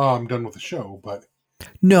me to go, oh, I'm done with the show, but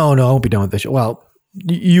no, I won't be done with the show. Well,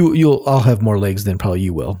 I'll have more legs than probably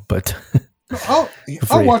you will, but I'll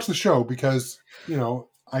watch the show because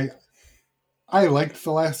I liked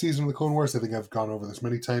the last season of the Clone Wars. I think I've gone over this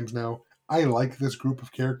many times now. I like this group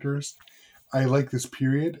of characters. I like this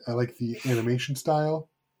period. I like the animation style.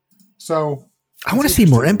 So I want to see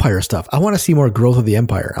more Empire stuff. I want to see more growth of the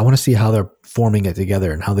Empire. I want to see how they're forming it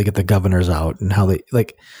together and how they get the governors out and how they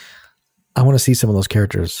I want to see some of those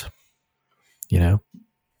characters, No,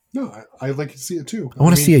 I'd like to see it too. I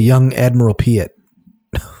want to see a young Admiral Piet.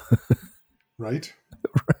 Right?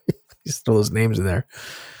 Right. Just throw those names in there.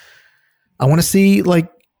 I want to see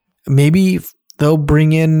maybe they'll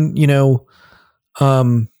bring in,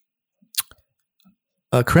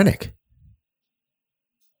 Krennic.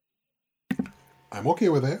 I'm okay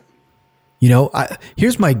with that.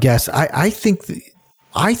 Here's my guess. I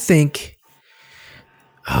think,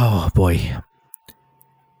 oh boy,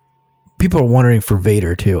 people are wondering for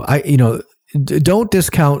Vader too. Don't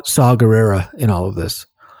discount Saw Gerrera in all of this.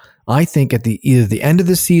 I think at either the end of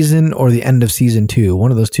the season or the end of season 2,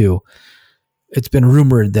 one of those two, it's been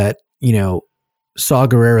rumored that, Saw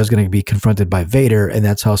Gerrera is going to be confronted by Vader, and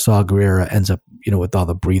that's how Saw Gerrera ends up, with all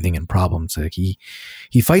the breathing and problems. Like he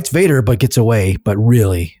fights Vader, but gets away, but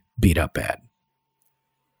really beat up bad.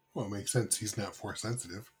 Well, it makes sense. He's not force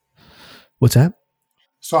sensitive. What's that?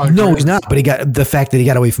 No, he's not. But the fact that he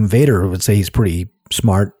got away from Vader would say he's pretty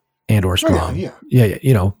smart and or strong. Oh,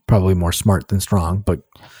 yeah. Probably more smart than strong, but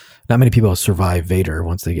not many people survive Vader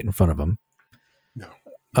once they get in front of him. No.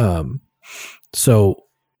 So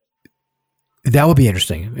that would be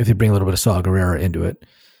interesting if they bring a little bit of Saw Gerrera into it.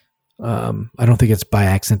 I don't think it's by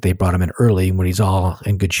accident they brought him in early when he's all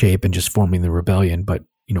in good shape and just forming the rebellion. But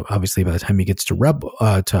obviously by the time he gets to Rogue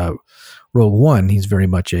One, he's very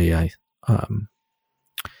much a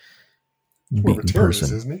beaten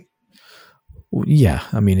person, isn't he? Well, yeah,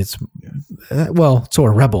 I mean it's so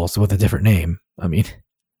are rebels with a different name. I mean,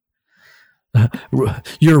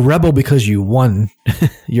 you're a rebel because you won.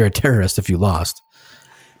 You're a terrorist if you lost.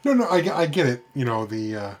 No, I get it.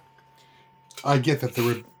 I get that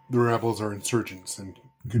the rebels are insurgents and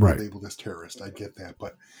could be labeled as terrorists. I get that,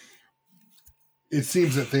 but it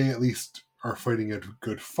seems that they at least are fighting a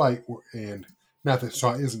good fight, and Not that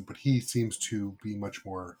Saw isn't, but he seems to be much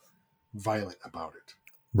more violent about it.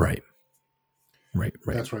 Right.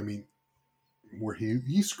 That's what I mean. Where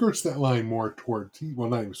he skirts that line more towards, well,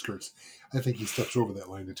 not even skirts. I think he steps over that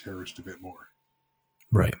line to terrorist a bit more.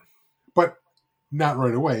 Right. But not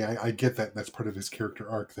right away. I get that. That's part of his character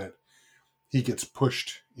arc, that he gets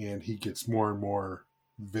pushed and he gets more and more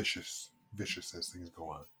vicious as things go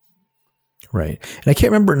on. Right. And I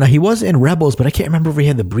can't remember. Now, he was in Rebels, but I can't remember if he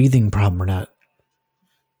had the breathing problem or not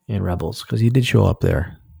in Rebels, because he did show up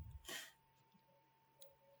there.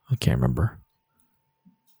 I can't remember.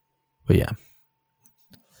 But yeah.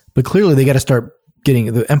 But clearly they got to start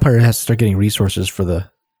getting, the Empire has to start getting resources for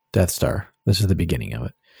the Death Star. This is the beginning of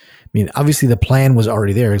it. I mean, obviously the plan was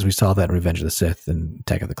already there, as we saw that in Revenge of the Sith and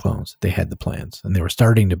Attack of the Clones. They had the plans and they were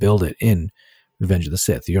starting to build it in Revenge of the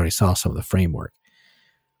Sith. You already saw some of the framework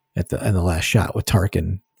in the last shot with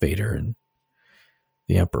Tarkin, Vader, and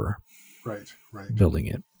the Emperor. Right. Building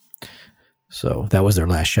it. So that was their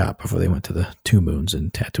last shot before they went to the 2 moons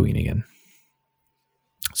and Tatooine again.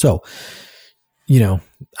 So,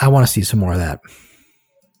 I want to see some more of that.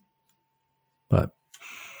 But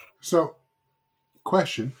so,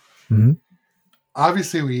 question. Mm-hmm.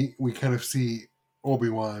 Obviously, we kind of see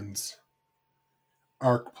Obi-Wan's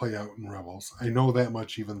arc play out in Rebels. I know that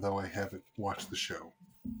much, even though I haven't watched the show.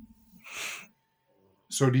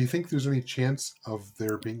 So, do you think there's any chance of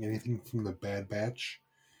there being anything from the Bad Batch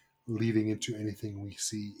leading into anything we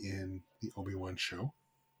see in the Obi-Wan show?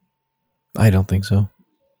 I don't think so.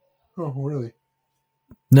 Oh, really?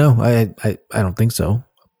 No, I don't think so.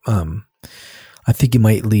 I think it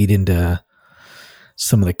might lead into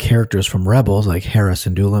some of the characters from Rebels, like Hera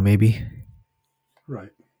Syndulla, maybe. Right.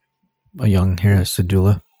 A young Hera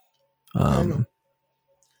Syndulla.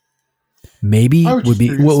 Maybe would be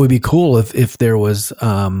curious. What would be cool if there was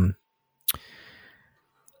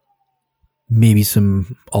maybe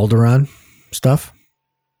some Alderaan stuff,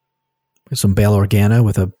 some Bail Organa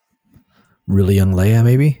with a really young Leia,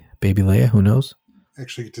 maybe baby Leia. Who knows?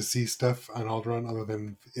 Actually, get to see stuff on Alderaan other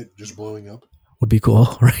than it just blowing up would be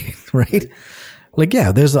cool, right? Like,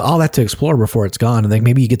 yeah, there's all that to explore before it's gone, and like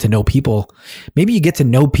maybe you get to know people. Maybe you get to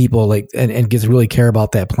know people like and get to really care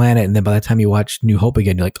about that planet, and then by the time you watch New Hope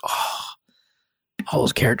again, you're like, oh, all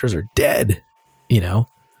those characters are dead.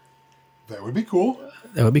 That would be cool.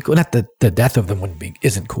 That would be cool. Not that the death of them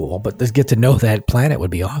isn't cool, but to get to know that planet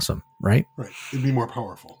would be awesome, right? Right. It'd be more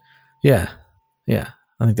powerful. Yeah.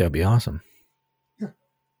 I think that would be awesome. Yeah.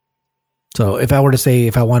 So if I were to say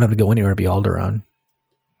if I wanted to go anywhere, it'd be Alderaan.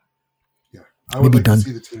 Yeah, I would like to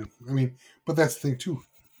see the team. I mean, but that's the thing too.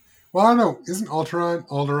 Well, I don't know. Isn't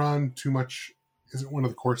Alderaan too much? Is it one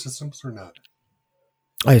of the core systems or not?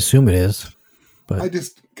 I assume it is. But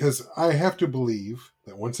because I have to believe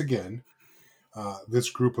that once again,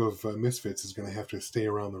 this group of misfits is going to have to stay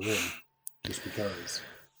around the rim just because.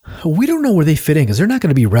 We don't know where they fit in because they're not going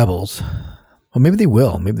to be rebels. Well, maybe they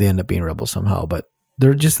will. Maybe they end up being rebels somehow, but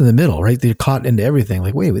they're just in the middle, right? They're caught into everything.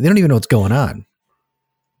 Like, wait, they don't even know what's going on.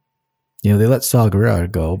 They let Saw Gerrera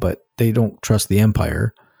go, but they don't trust the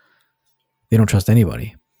Empire. They don't trust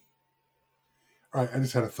anybody. All right, I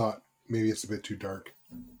just had a thought. Maybe it's a bit too dark.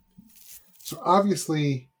 So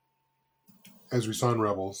obviously, as we saw in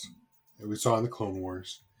Rebels, and we saw in the Clone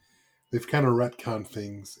Wars, they've kind of retconned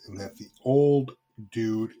things in that the old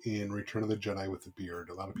dude in Return of the Jedi with the beard,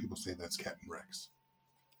 a lot of people say that's Captain Rex.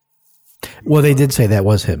 Well, they did say that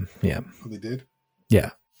was him. Yeah. Oh, they did?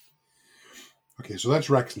 Yeah. Okay, so that's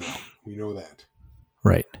Rex now. We know that.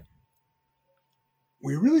 Right.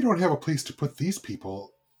 We really don't have a place to put these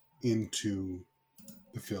people into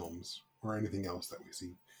the films or anything else that we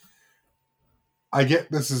see. I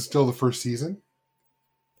get this is still the first season,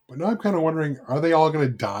 but now I'm kind of wondering, are they all going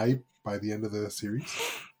to die by the end of the series?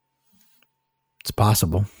 It's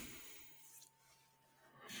possible.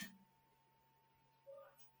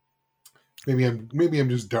 Maybe I'm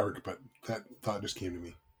just dark, but that thought just came to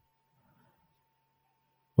me.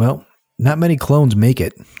 Well, not many clones make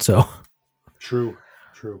it, so. True.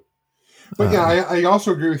 But yeah, I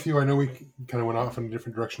also agree with you. I know we kind of went off in a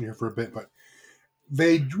different direction here for a bit, but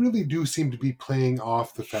they really do seem to be playing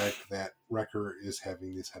off the fact that Wrecker is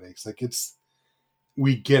having these headaches. Like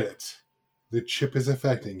we get it. The chip is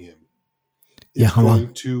affecting him. It's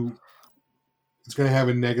going to have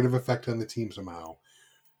a negative effect on the team somehow.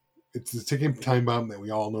 It's the ticking time bomb that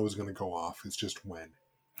we all know is going to go off. It's just when.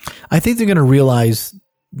 I think they're going to realize,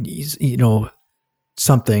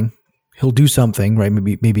 something. He'll do something, right?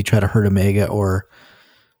 Maybe try to hurt Omega or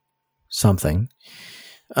something.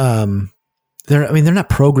 They're not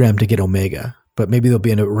programmed to get Omega, but maybe they'll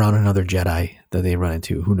be around another Jedi that they run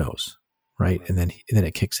into. Who knows, right? And then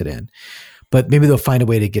it kicks it in. But maybe they'll find a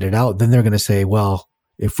way to get it out. Then they're going to say, well,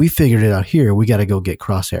 if we figured it out here, we got to go get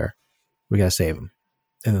Crosshair. We got to save him.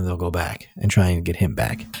 And then they'll go back and try and get him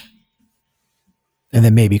back. And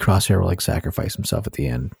then maybe Crosshair will like sacrifice himself at the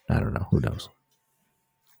end. I don't know. Who knows?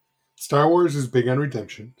 Star Wars is big on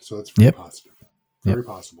redemption, so that's very positive. Very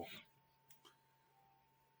possible.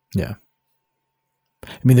 Yeah.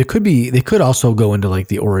 I mean, they could also go into like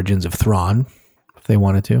the origins of Thrawn if they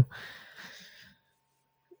wanted to.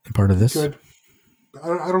 Part of this. Good.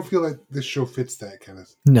 I don't feel like this show fits that kind of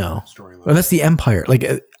storyline. Well, that's the Empire. Like,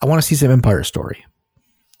 I want to see some Empire story.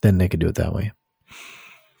 Then they could do it that way.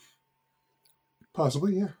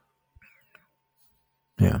 Possibly, yeah.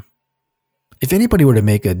 Yeah. If anybody were to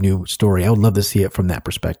make a new story, I would love to see it from that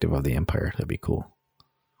perspective of the Empire. That'd be cool.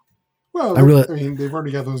 Well, I mean, they've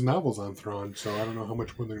already got those novels on Thrawn, so I don't know how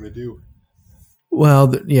much more they're going to do. Well,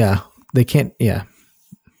 they can't. Yeah.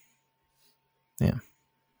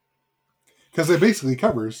 Because it basically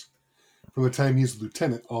covers from the time he's a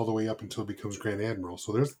lieutenant all the way up until he becomes Grand Admiral.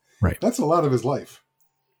 So that's a lot of his life.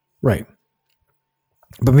 Right.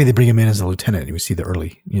 But maybe they bring him in as a lieutenant and we see the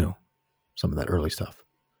early, some of that early stuff.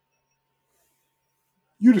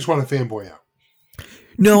 You just want to fanboy out.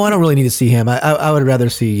 No, I don't really need to see him. I would rather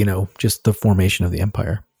see, just the formation of the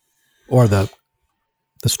Empire or the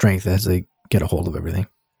strength as they get a hold of everything.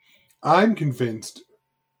 I'm convinced.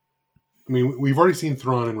 I mean, we've already seen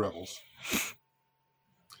Thrawn in Rebels.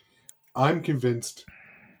 I'm convinced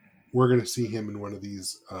we're going to see him in one of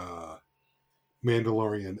these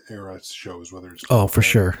Mandalorian era shows, whether it's for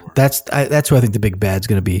sure. That's who I think the big bad's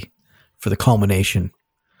going to be for the culmination.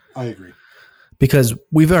 I agree. Because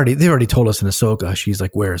they've already told us in Ahsoka, she's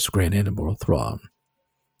like, where's Grand Admiral Thrawn?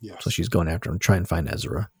 Yes. So she's going after him, try and find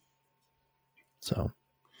Ezra. So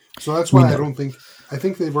that's why I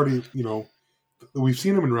think they've already, we've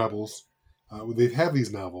seen him in Rebels. They've had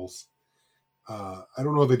these novels. I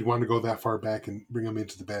don't know if they'd want to go that far back and bring him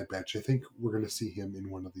into the Bad Batch. I think we're going to see him in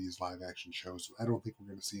one of these live action shows. I don't think we're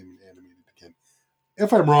going to see him in animated again.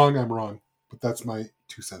 If I'm wrong, I'm wrong. But that's my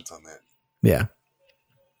 2 cents on that. Yeah.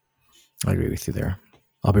 I agree with you there.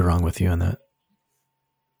 I'll be wrong with you on that.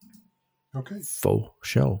 Okay. Faux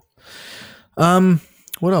show.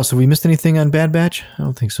 What else? Have we missed anything on Bad Batch? I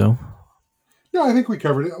don't think so. No, I think we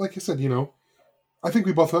covered it. Like I said, I think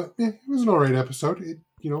we both thought, it was an all right episode. It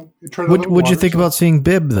tried. What'd you think about seeing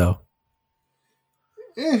Bib though?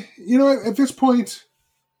 At this point,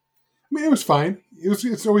 I mean, it was fine.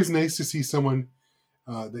 It's always nice to see someone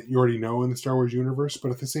that you already know in the Star Wars universe,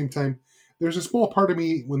 but at the same time, there's a small part of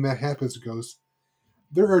me when that happens that goes,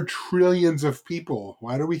 there are trillions of people.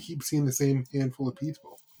 Why do we keep seeing the same handful of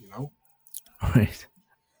people? Right.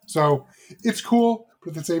 So it's cool, but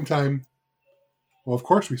at the same time, well, of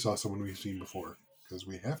course we saw someone we've seen before because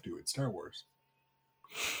we have to. It's Star Wars.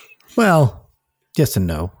 Well, yes and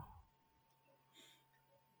no.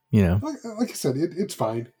 Like I said, it's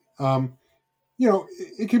fine.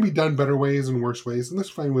 It can be done better ways and worse ways, and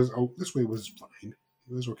this way was fine.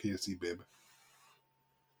 It was okay to see Bib.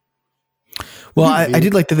 Well, I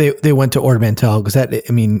did like that they went to Ord Mantell because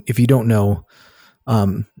if you don't know,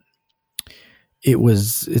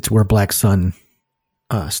 it's where Black Sun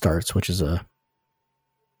starts, which is a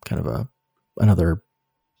kind of another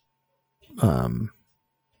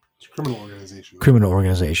it's a criminal organization. Criminal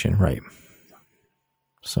organization, right? Yeah.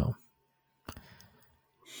 So,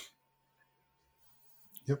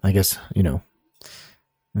 yep. I guess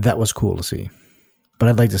that was cool to see, but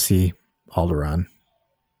I'd like to see Alderaan.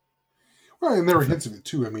 Well, and there were hints of it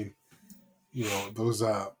too. I mean, those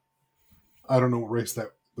I don't know what race that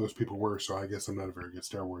those people were, so I guess I'm not a very good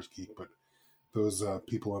Star Wars geek, but those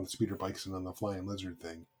people on the speeder bikes and on the flying lizard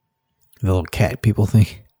thing. The little cat people thing.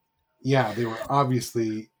 Yeah, they were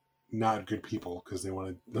obviously not good people because they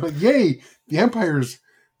wanted, yay, the Empire's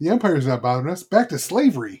not bothering us. Back to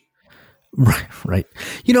slavery. Right.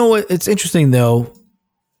 You know what? It's interesting though.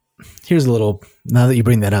 Here's a little, now that you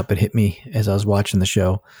bring that up, it hit me as I was watching the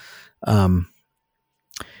show.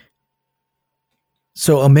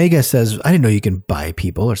 So Omega says, I didn't know you can buy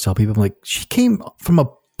people or sell people. I'm like, she came from a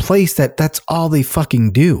place that's all they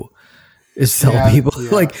fucking do is sell people.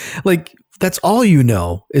 Yeah. Like that's all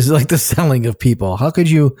is like the selling of people. How could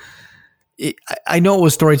you? I know it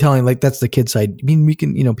was storytelling. Like that's the kid side. I mean, we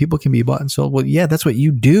can, people can be bought and sold. Well, yeah, that's what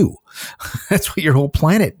you do. That's what your whole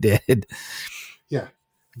planet did. Yeah.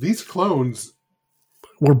 These clones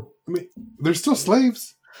they're still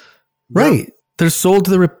slaves. Right. They're sold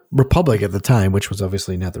to the Republic at the time, which was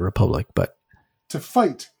obviously not the Republic, but to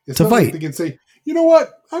fight. Like they can say, you know what?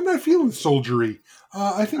 I'm not feeling soldiery.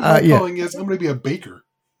 I think my calling is I'm going to be a baker.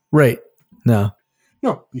 Right. No.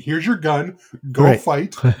 No, here's your gun. Go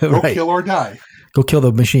fight. Go kill or die. Go kill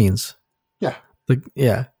the machines. Yeah.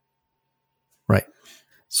 Yeah. Right.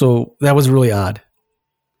 So that was really odd.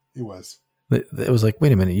 It was. It was like,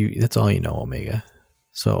 wait a minute, that's all you know, Omega.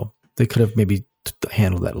 So they could have maybe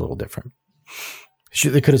handled that a little different.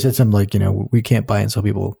 They could have said something like, we can't buy and sell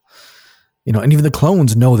people, and even the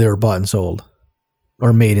clones know they were bought and sold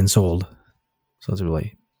or made and sold. So it's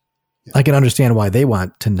really, I can understand why they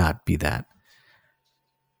want to not be that.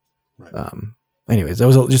 Right. Anyways, that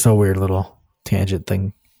was just a weird little tangent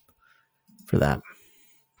thing for that.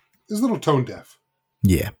 It was a little tone deaf.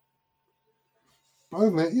 Yeah. Other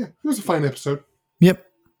than that, it was a fine episode. Yep.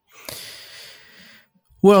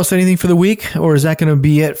 What else? Anything for the week? Or is that going to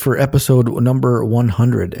be it for episode number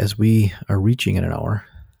 100 as we are reaching in an hour?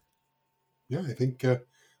 Yeah, I think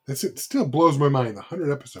that's it. Still blows my mind.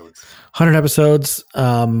 100 episodes. 100 episodes.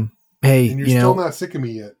 Hey, and you're still not sick of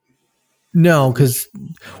me yet. No, because,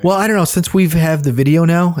 well, I don't know. Since we've have the video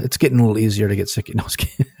now, it's getting a little easier to get sick. No, I was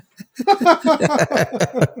kidding.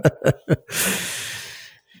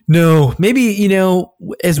 No, maybe,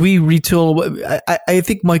 as we retool, I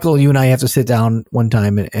think, Michael, you and I have to sit down one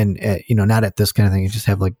time and not at this kind of thing, and just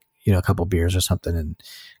have a couple beers or something and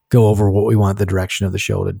go over what we want the direction of the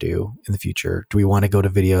show to do in the future. Do we want to go to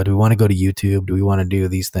video? Do we want to go to YouTube? Do we want to do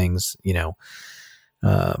these things?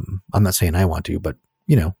 I'm not saying I want to, but,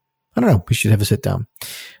 I don't know. We should have a sit down.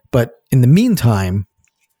 But in the meantime,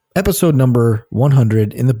 episode number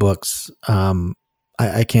 100 in the books.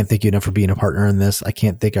 I can't thank you enough for being a partner in this. I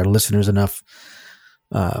can't thank our listeners enough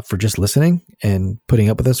for just listening and putting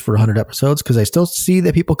up with us for 100 episodes, because I still see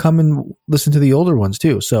that people come and listen to the older ones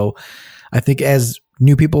too. So I think as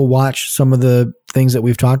new people watch some of the things that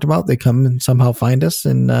we've talked about, they come and somehow find us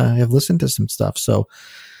and have listened to some stuff. So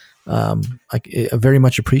I very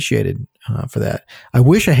much appreciated for that. I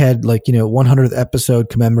wish I had 100th episode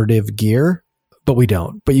commemorative gear, but we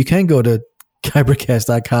don't. But you can go to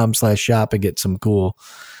kybercast.com/shop and get some cool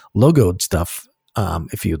logoed stuff.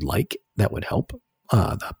 If you'd like, that would help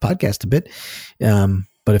the podcast a bit.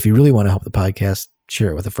 But if you really want to help the podcast,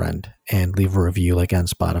 share it with a friend and leave a review like on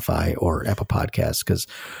Spotify or Apple Podcasts, because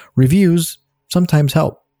reviews sometimes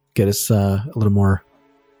help get us a little more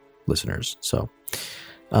listeners. So,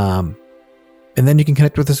 and then you can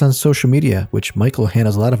connect with us on social media, which Michael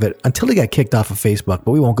handles a lot of it until he got kicked off of Facebook,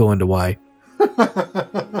 but we won't go into why.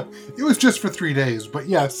 It was just for 3 days, but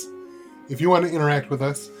yes, if you want to interact with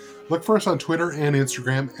us, look for us on Twitter and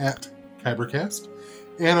Instagram at Kybercast,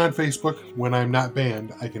 and on Facebook. When I'm not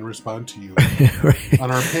banned, I can respond to you right.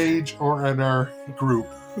 on our page or on our group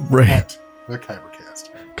right. at the Kybercast.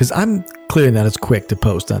 Because I'm clearly not as quick to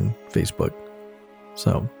post on Facebook.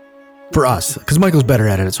 So for us, because Michael's better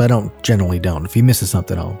at it, so I generally don't. If he misses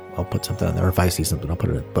something, I'll put something on there. Or if I see something, I'll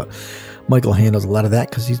put it in. But Michael handles a lot of that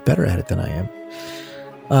because he's better at it than I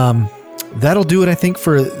am. That'll do it, I think,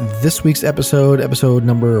 for this week's episode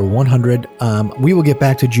number 100. We will get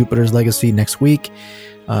back to Jupiter's Legacy next week.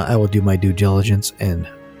 I will do my due diligence and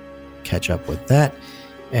catch up with that.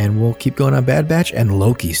 And we'll keep going on Bad Batch. And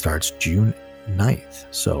Loki starts June 9th.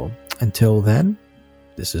 So until then,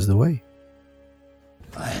 this is the way.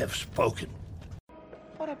 I have spoken.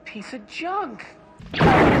 What a piece of junk.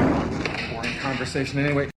 Boring conversation anyway.